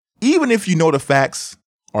 Even if you know the facts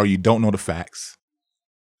or you don't know the facts,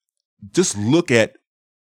 just look at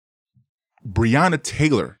Breonna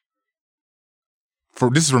Taylor.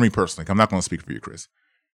 This is for me personally. I'm not going to speak for you, Chris.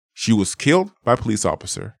 She was killed by a police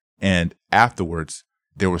officer, and afterwards,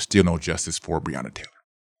 there was still no justice for Breonna Taylor.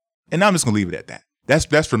 And I'm just going to leave it at that.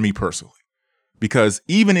 That's for me personally. Because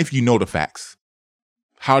even if you know the facts,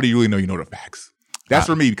 how do you really know you know the facts? That's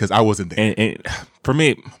for me because I wasn't there. And for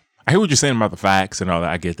me, I hear what you're saying about the facts and all that.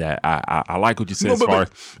 I get that. I like what you said I want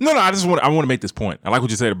to make this point. I like what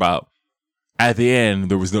you said about at the end,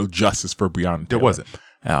 there was no justice for Breonna Taylor. There wasn't.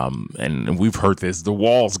 And we've heard this. The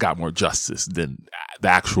walls got more justice than the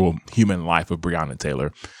actual human life of Breonna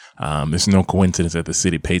Taylor. It's no coincidence that the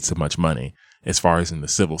city paid so much money as far as in the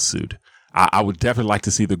civil suit. I would definitely like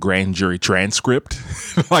to see the grand jury transcript.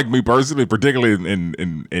 Like me personally, particularly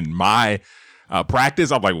in my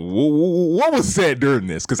practice, I'm like, what was said during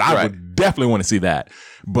this? Because I would definitely want to see that.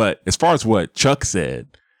 But as far as what Chuck said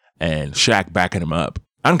and Shaq backing him up,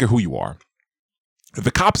 I don't care who you are. If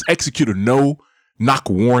the cops execute a no-knock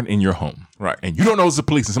warrant in your home, right, and you don't know it's the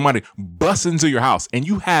police, and somebody busts into your house, and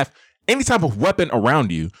you have any type of weapon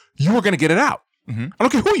around you, you are going to get it out. I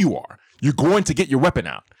don't care who you are. You're going to get your weapon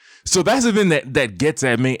out. So that's the thing that gets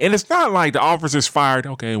at me. And it's not like the officers fired,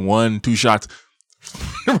 okay, 1, 2 shots.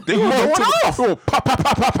 They were going off. Pop, pop,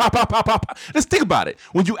 pop, pop, pop, pop, pop, pop. Let's think about it.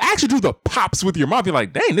 When you actually do the pops with your mouth, you're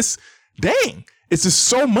like, dang, it's just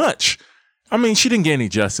so much. I mean, she didn't get any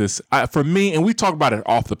justice. For me, and we talked about it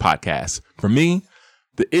off the podcast, for me,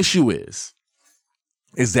 the issue is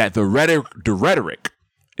that the rhetoric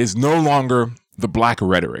is no longer the black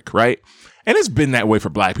rhetoric, right? And it's been that way for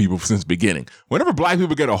black people since the beginning. Whenever black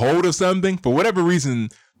people get a hold of something, for whatever reason,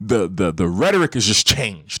 the rhetoric is just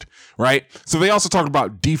changed, right? So they also talked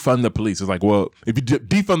about defund the police. It's like, well, if you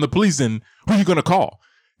defund the police, then who are you going to call?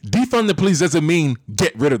 Defund the police doesn't mean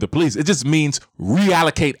get rid of the police. It just means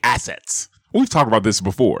reallocate assets. We've talked about this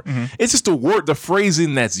before. It's just the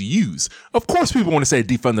phrasing that's used. Of course, people want to say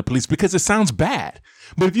defund the police because it sounds bad.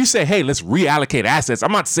 But if you say, hey, let's reallocate assets,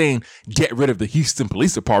 I'm not saying get rid of the Houston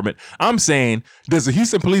Police Department. I'm saying, does the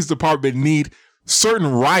Houston Police Department need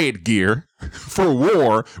certain riot gear for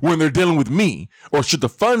war when they're dealing with me? Or should the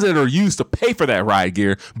funds that are used to pay for that riot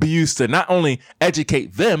gear be used to not only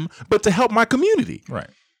educate them, but to help my community? Right.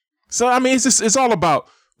 So, I mean, it's all about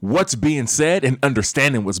what's being said and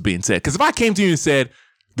understanding what's being said. Because if I came to you and said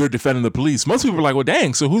they're defending the police, most people are like, well,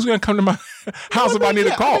 dang, so who's going to come to my house if I need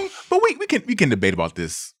a call? I mean, but we can debate about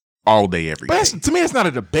this all day, every day. To me, it's not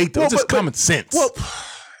a debate, though. It's just common sense. Well,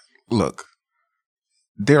 look,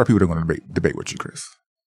 there are people that are going to debate with you, Chris.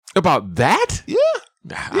 About that? Yeah.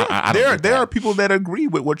 I don't there are people that agree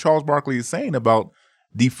with what Charles Barkley is saying about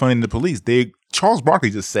defunding the police. Charles Barkley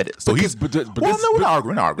just said it. So we're not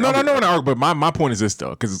arguing. No. But my point is this,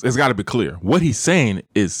 though, because it's got to be clear. What he's saying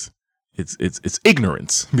is it's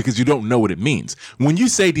ignorance because you don't know what it means. When you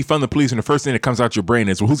say defund the police and the first thing that comes out your brain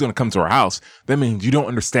is, well, who's going to come to our house? That means you don't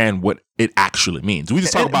understand what it actually means. We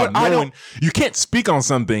just talk about knowing. You can't speak on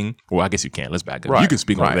something. Well, I guess you can. Let's back up. Right, you can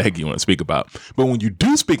speak on what the heck you want to speak about. But when you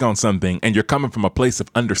do speak on something and you're coming from a place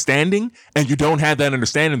of understanding and you don't have that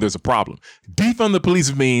understanding, there's a problem. Defund the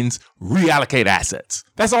police means reallocate assets.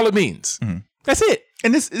 That's all it means. That's it.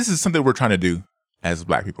 And this is something we're trying to do as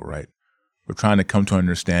black people, right? We're trying to come to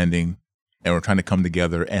understanding and we're trying to come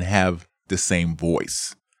together and have the same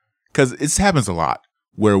voice. Because it happens a lot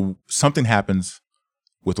where something happens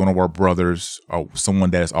with one of our brothers or someone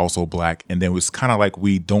that is also black, and then it's kind of like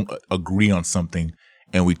we don't agree on something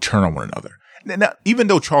and we turn on one another. Now, even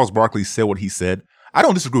though Charles Barkley said what he said, I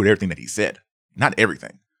don't disagree with everything that he said. Not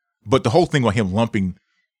everything. But the whole thing about him lumping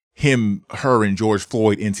her, and George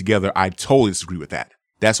Floyd in together, I totally disagree with that.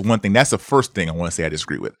 That's one thing. That's the first thing I want to say I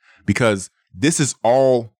disagree with. Because this is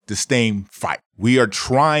all the same fight. We are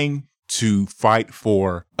trying to fight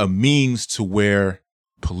for a means to where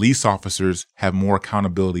police officers have more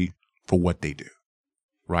accountability for what they do,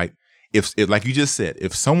 right? If like you just said,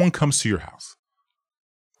 if someone comes to your house,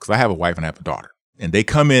 because I have a wife and I have a daughter, and they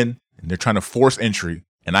come in and they're trying to force entry,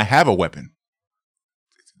 and I have a weapon,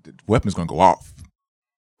 the weapon's going to go off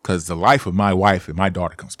because the life of my wife and my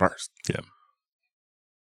daughter comes first. Yeah.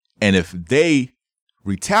 And if they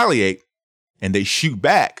retaliate and they shoot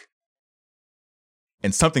back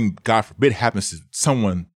and something, God forbid, happens to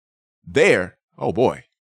someone there, oh boy,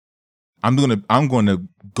 I'm going to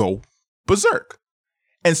go berserk.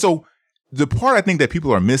 And so the part I think that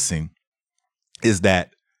people are missing is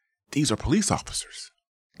that these are police officers.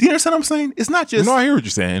 Do you understand what I'm saying? It's not just. No, I hear what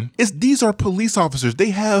you're saying. These are police officers.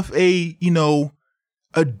 They have a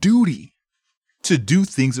duty to do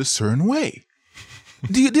things a certain way.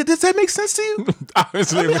 Does that make sense to you?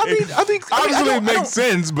 Obviously, it makes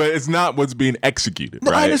sense, but it's not what's being executed,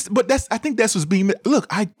 no, right? But I think that's what's being. Look,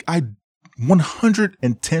 I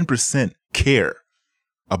 110% care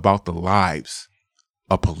about the lives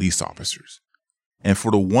of police officers, and for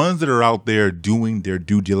the ones that are out there doing their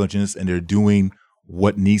due diligence and they're doing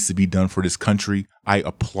what needs to be done for this country, I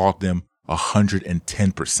applaud them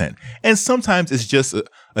 110%. And sometimes it's just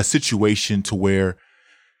a situation to where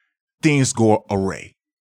things go awry.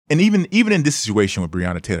 And even in this situation with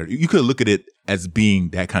Breonna Taylor, you could look at it as being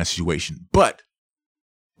that kind of situation. But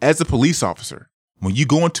as a police officer, when you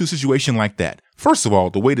go into a situation like that, first of all,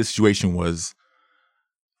 the way the situation was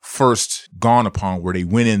first gone upon, where they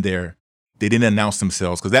went in there, they didn't announce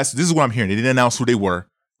themselves, because this is what I'm hearing. They didn't announce who they were.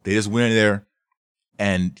 They just went in there,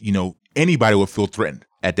 and anybody would feel threatened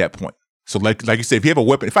at that point. So like you said, if you have a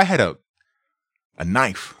weapon, if I had a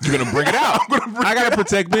knife, you're gonna bring it out. I gotta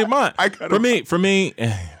protect me and mine. For me,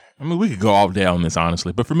 I mean, we could go all day on this,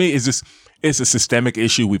 honestly, but for me, it's a systemic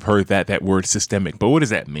issue. We've heard that word systemic, but what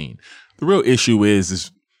does that mean? The real issue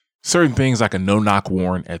is certain things like a no-knock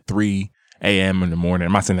warrant at 3 a.m. in the morning.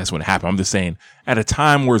 I'm not saying that's when it happened. I'm just saying at a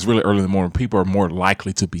time where it's really early in the morning, people are more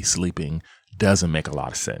likely to be sleeping. Doesn't make a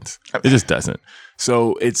lot of sense. It just doesn't.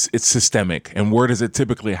 So it's systemic. And where does it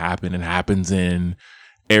typically happen? It happens in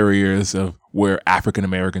areas of where African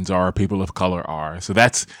Americans are, people of color are. So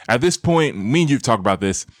that's, at this point, me and you've talked about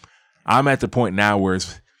this. I'm at the point now where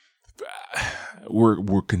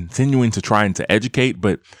we're continuing to try and to educate,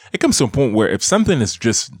 but it comes to a point where if something is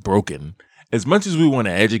just broken, as much as we want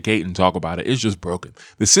to educate and talk about it, it's just broken.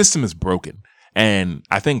 The system is broken. And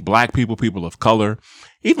I think Black people, people of color,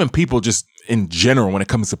 even people just in general, when it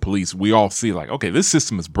comes to police, we all see like, okay, this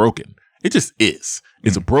system is broken. It just is.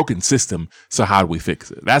 It's a broken system. So how do we fix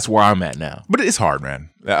it? That's where I'm at now. But it's hard, man.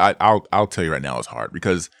 I'll tell you right now, it's hard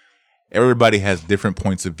because everybody has different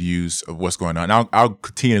points of views of what's going on. I'll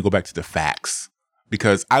continue to go back to the facts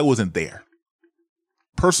because I wasn't there.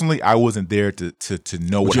 Personally, I wasn't there to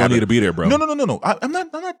know what you happened. Need to be there, bro. No. I'm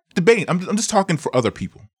not debating. I'm just talking for other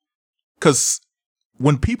people. Because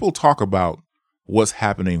when people talk about what's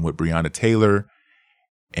happening with Breonna Taylor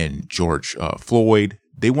and George Floyd,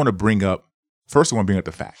 they want to bring up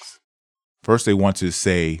the facts. First, they want to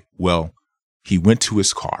say, well, he went to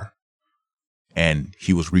his car and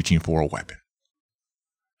he was reaching for a weapon.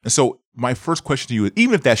 And so my first question to you is,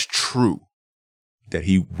 even if that's true, that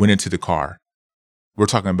he went into the car, we're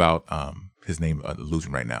talking about his name,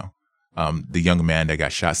 losing right now, the young man that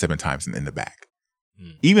got shot 7 times in the back.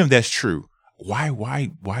 Even if that's true, why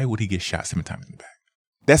would he get shot 7 times in the back?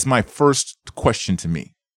 That's my first question to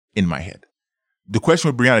me in my head. The question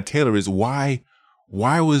with Breonna Taylor is why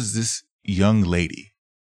was this young lady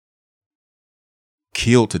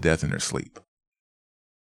killed to death in her sleep?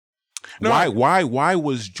 Why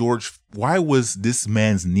was this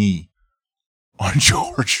man's knee on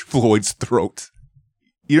George Floyd's throat?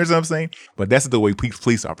 You know what I'm saying? But that's the way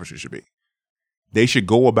police officers should be. They should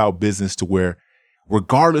go about business to where,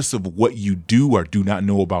 regardless of what you do or do not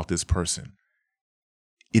know about this person,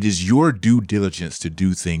 it is your due diligence to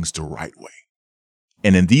do things the right way.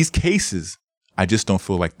 And in these cases, I just don't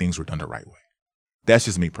feel like things were done the right way. That's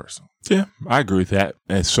just me personally. Yeah, I agree with that.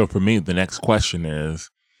 And so for me, the next question is,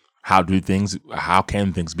 how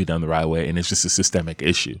can things be done the right way? And it's just a systemic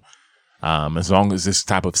issue. As long as this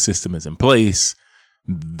type of system is in place,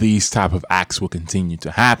 these type of acts will continue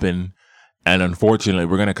to happen. And unfortunately,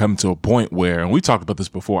 we're going to come to a point where, and we talked about this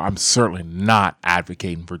before, I'm certainly not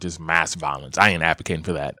advocating for just mass violence. I ain't advocating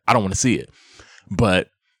for that. I don't want to see it. But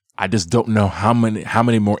I just don't know how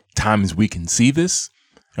many more times we can see this.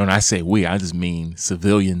 And when I say we, I just mean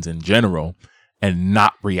civilians in general, and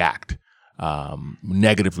not react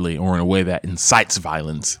negatively or in a way that incites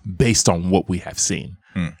violence based on what we have seen.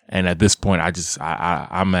 And at this point,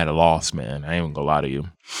 I'm at a loss, man. I ain't even gonna lie to you.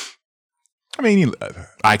 I mean,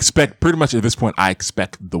 I expect pretty much at this point, I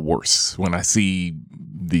expect the worst when I see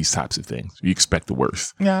these types of things. You expect the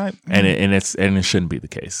worst. Yeah. And it shouldn't be the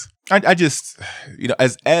case. I just,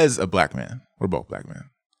 as a Black man, we're both Black men,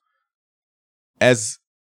 as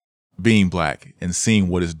being Black and seeing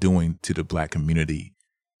what it's doing to the Black community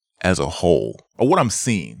as a whole, or what I'm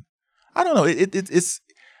seeing, I don't know. It's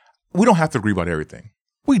we don't have to agree about everything.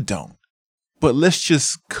 We don't. But let's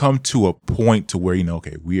just come to a point to where,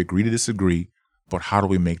 okay, we agree to disagree, but how do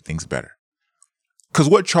we make things better? Because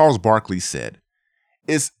what Charles Barkley said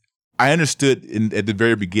is, I understood at the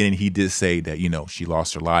very beginning, he did say that, she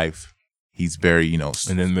lost her life. He's very,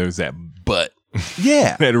 And then there's that but.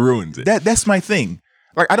 Yeah. That ruins it. That's my thing.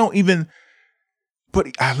 Like, I don't even, but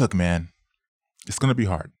look, man, it's going to be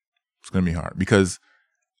hard. It's going to be hard because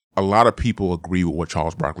a lot of people agree with what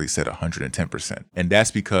Charles Barkley said 110%. And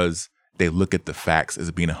that's because they look at the facts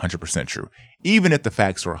as being 100% true. Even if the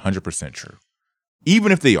facts are 100% true,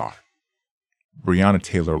 even if they are, Breonna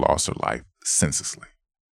Taylor lost her life senselessly.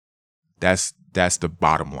 That's the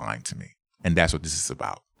bottom line to me. And that's what this is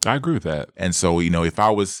about. I agree with that. And so, if I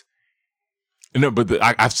was... No, but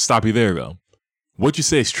I have to stop you there, though. What you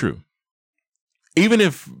say is true. Even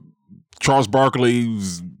if Charles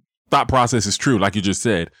Barkley's thought process is true, like you just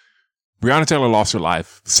said, Breonna Taylor lost her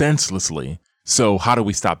life senselessly. So how do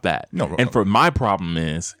we stop that? No. For my problem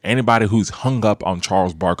is, anybody who's hung up on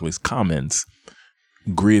Charles Barkley's comments,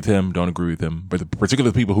 agree with him, don't agree with him, but the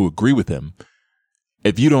particular people who agree with him,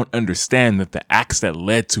 if you don't understand that the acts that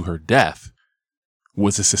led to her death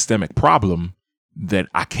was a systemic problem, that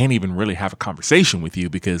I can't even really have a conversation with you,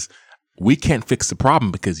 because we can't fix the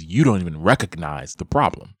problem because you don't even recognize the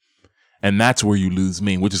problem. And that's where you lose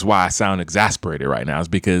me, which is why I sound exasperated right now, is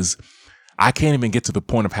because I can't even get to the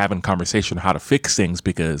point of having a conversation on how to fix things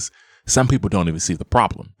because some people don't even see the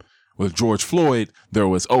problem. With George Floyd, there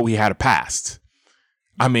was, he had a past.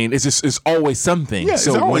 I mean, it's always something. Yeah,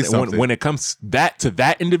 so it's always something. when it comes to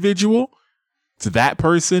that individual, to that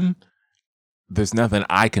person, there's nothing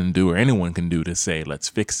I can do or anyone can do to say, let's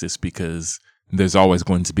fix this, because there's always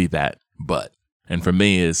going to be that but. And for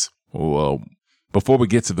me is, well, before we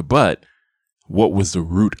get to the but, what was the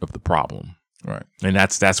root of the problem? Right. And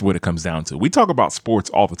that's what it comes down to. We talk about sports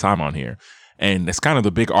all the time on here. And that's kind of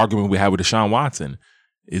the big argument we have with Deshaun Watson.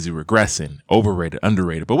 Is he regressing, overrated,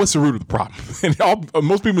 underrated? But what's the root of the problem? And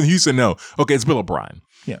most people in Houston know, okay, it's Bill O'Brien.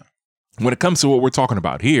 Yeah. When it comes to what we're talking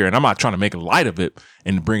about here, and I'm not trying to make light of it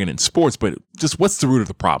and bring it in sports, but just what's the root of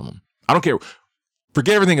the problem? I don't care.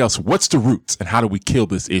 Forget everything else. What's the roots and how do we kill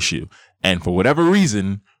this issue? And for whatever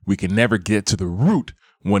reason, we can never get to the root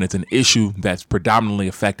when it's an issue that's predominantly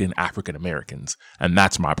affecting African Americans. And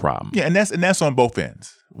that's my problem. Yeah, and that's on both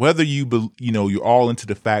ends. Whether you're all into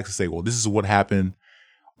the facts and say, well, this is what happened,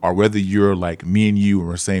 or whether you're like me and you and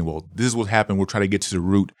we're saying, well, this is what happened, we'll try to get to the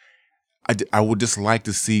root. I would just like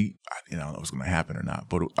to see, I don't know what's going to happen or not,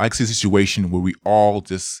 but I like to see a situation where we all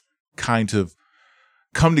just kind of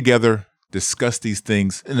come together, discuss these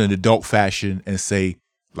things in an adult fashion and say,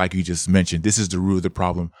 like you just mentioned, this is the root of the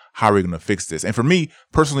problem. How are we going to fix this? And for me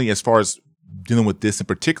personally, as far as dealing with this in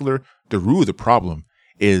particular, the root of the problem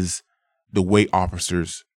is the way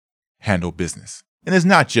officers handle business. And it's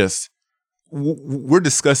not just, we're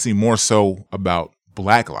discussing more so about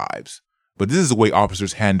Black lives, but this is the way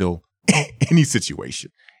officers handle any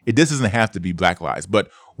situation. It just doesn't have to be Black lives, but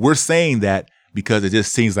we're saying that because it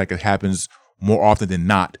just seems like it happens more often than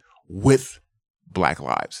not with Black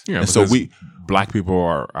lives. Yeah, and so Black people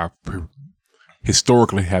are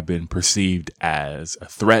historically have been perceived as a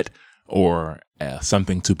threat or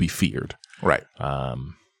something to be feared. Right. I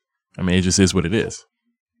mean, it just is what it is.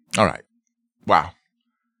 All right. Wow.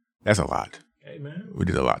 That's a lot. Hey, man. We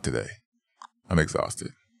did a lot today. I'm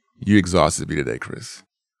exhausted. You exhausted me today, Chris.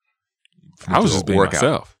 I was just being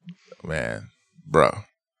myself. Man, bro.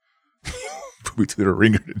 Put me to the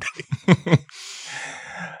ringer today.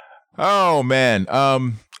 Oh, man.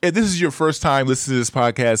 If this is your first time listening to this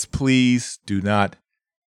podcast, please do not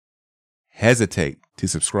hesitate to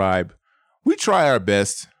subscribe. We try our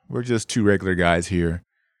best. We're just two regular guys here,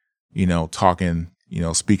 talking,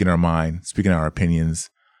 speaking our mind, speaking our opinions,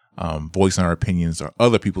 voicing our opinions or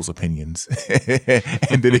other people's opinions.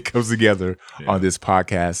 And then it comes together on this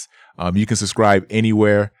podcast. You can subscribe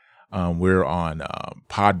anywhere. We're on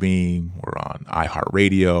Podbean. We're on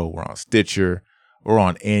iHeartRadio. We're on Stitcher. We're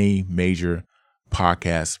on any major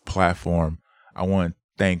podcast platform. I want to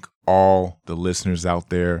thank all the listeners out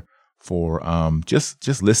there for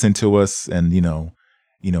just listening to us and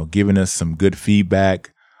giving us some good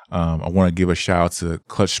feedback. I want to give a shout out to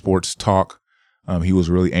Clutch Sports Talk. He was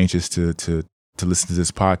really anxious to listen to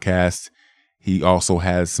this podcast. He also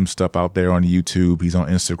has some stuff out there on YouTube. He's on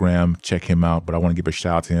Instagram. Check him out. But I want to give a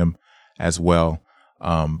shout out to him as well.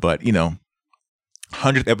 But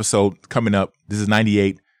 100th episode coming up. This is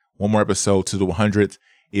 98. One more episode to the 100th.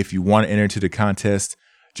 If you want to enter into the contest,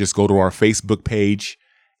 just go to our Facebook page,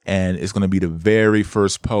 and it's going to be the very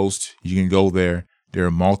first post. You can go there. There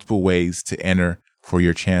are multiple ways to enter for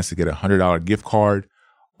your chance to get a $100 gift card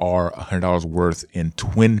or $100 worth in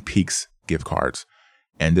Twin Peaks gift cards.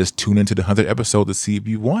 And just tune into the 100th episode to see if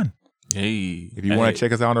you won. Hey. If you want to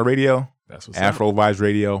check us out on the radio, That's what's Afro up. Vibes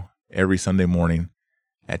Radio every Sunday morning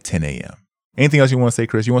at 10 a.m. Anything else you want to say,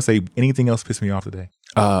 Chris? You want to say anything else piss me off today?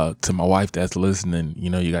 To my wife that's listening,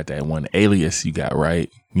 you got that one alias you got,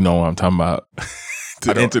 right? You know what I'm talking about?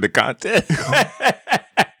 To enter the contest.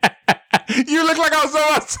 You look like I was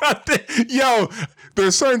on something. Yo,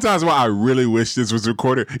 there's certain times where I really wish this was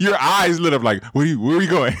recorded. Your eyes lit up like, where are we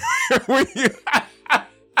going? Where you?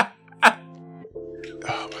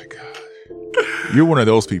 Oh, my God. You're one of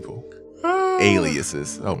those people.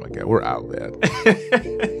 Aliases. Oh, my God. We're out, man.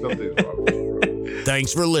 Something's wrong.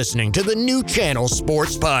 Thanks for listening to the New Channel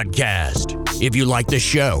Sports Podcast. If you like the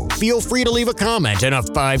show, feel free to leave a comment and a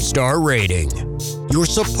 5-star rating. Your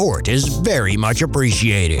support is very much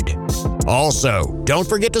appreciated. Also, don't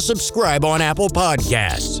forget to subscribe on Apple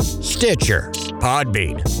Podcasts, Stitcher,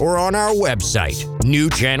 Podbean, or on our website,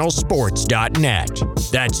 newchannelsports.net.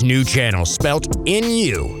 That's New Channel spelt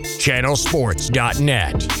N-U,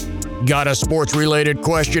 channelsports.net. Got a sports-related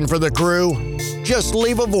question for the crew? Just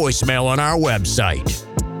leave a voicemail on our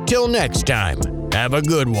website. Till next time, have a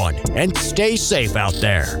good one and stay safe out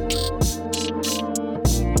there.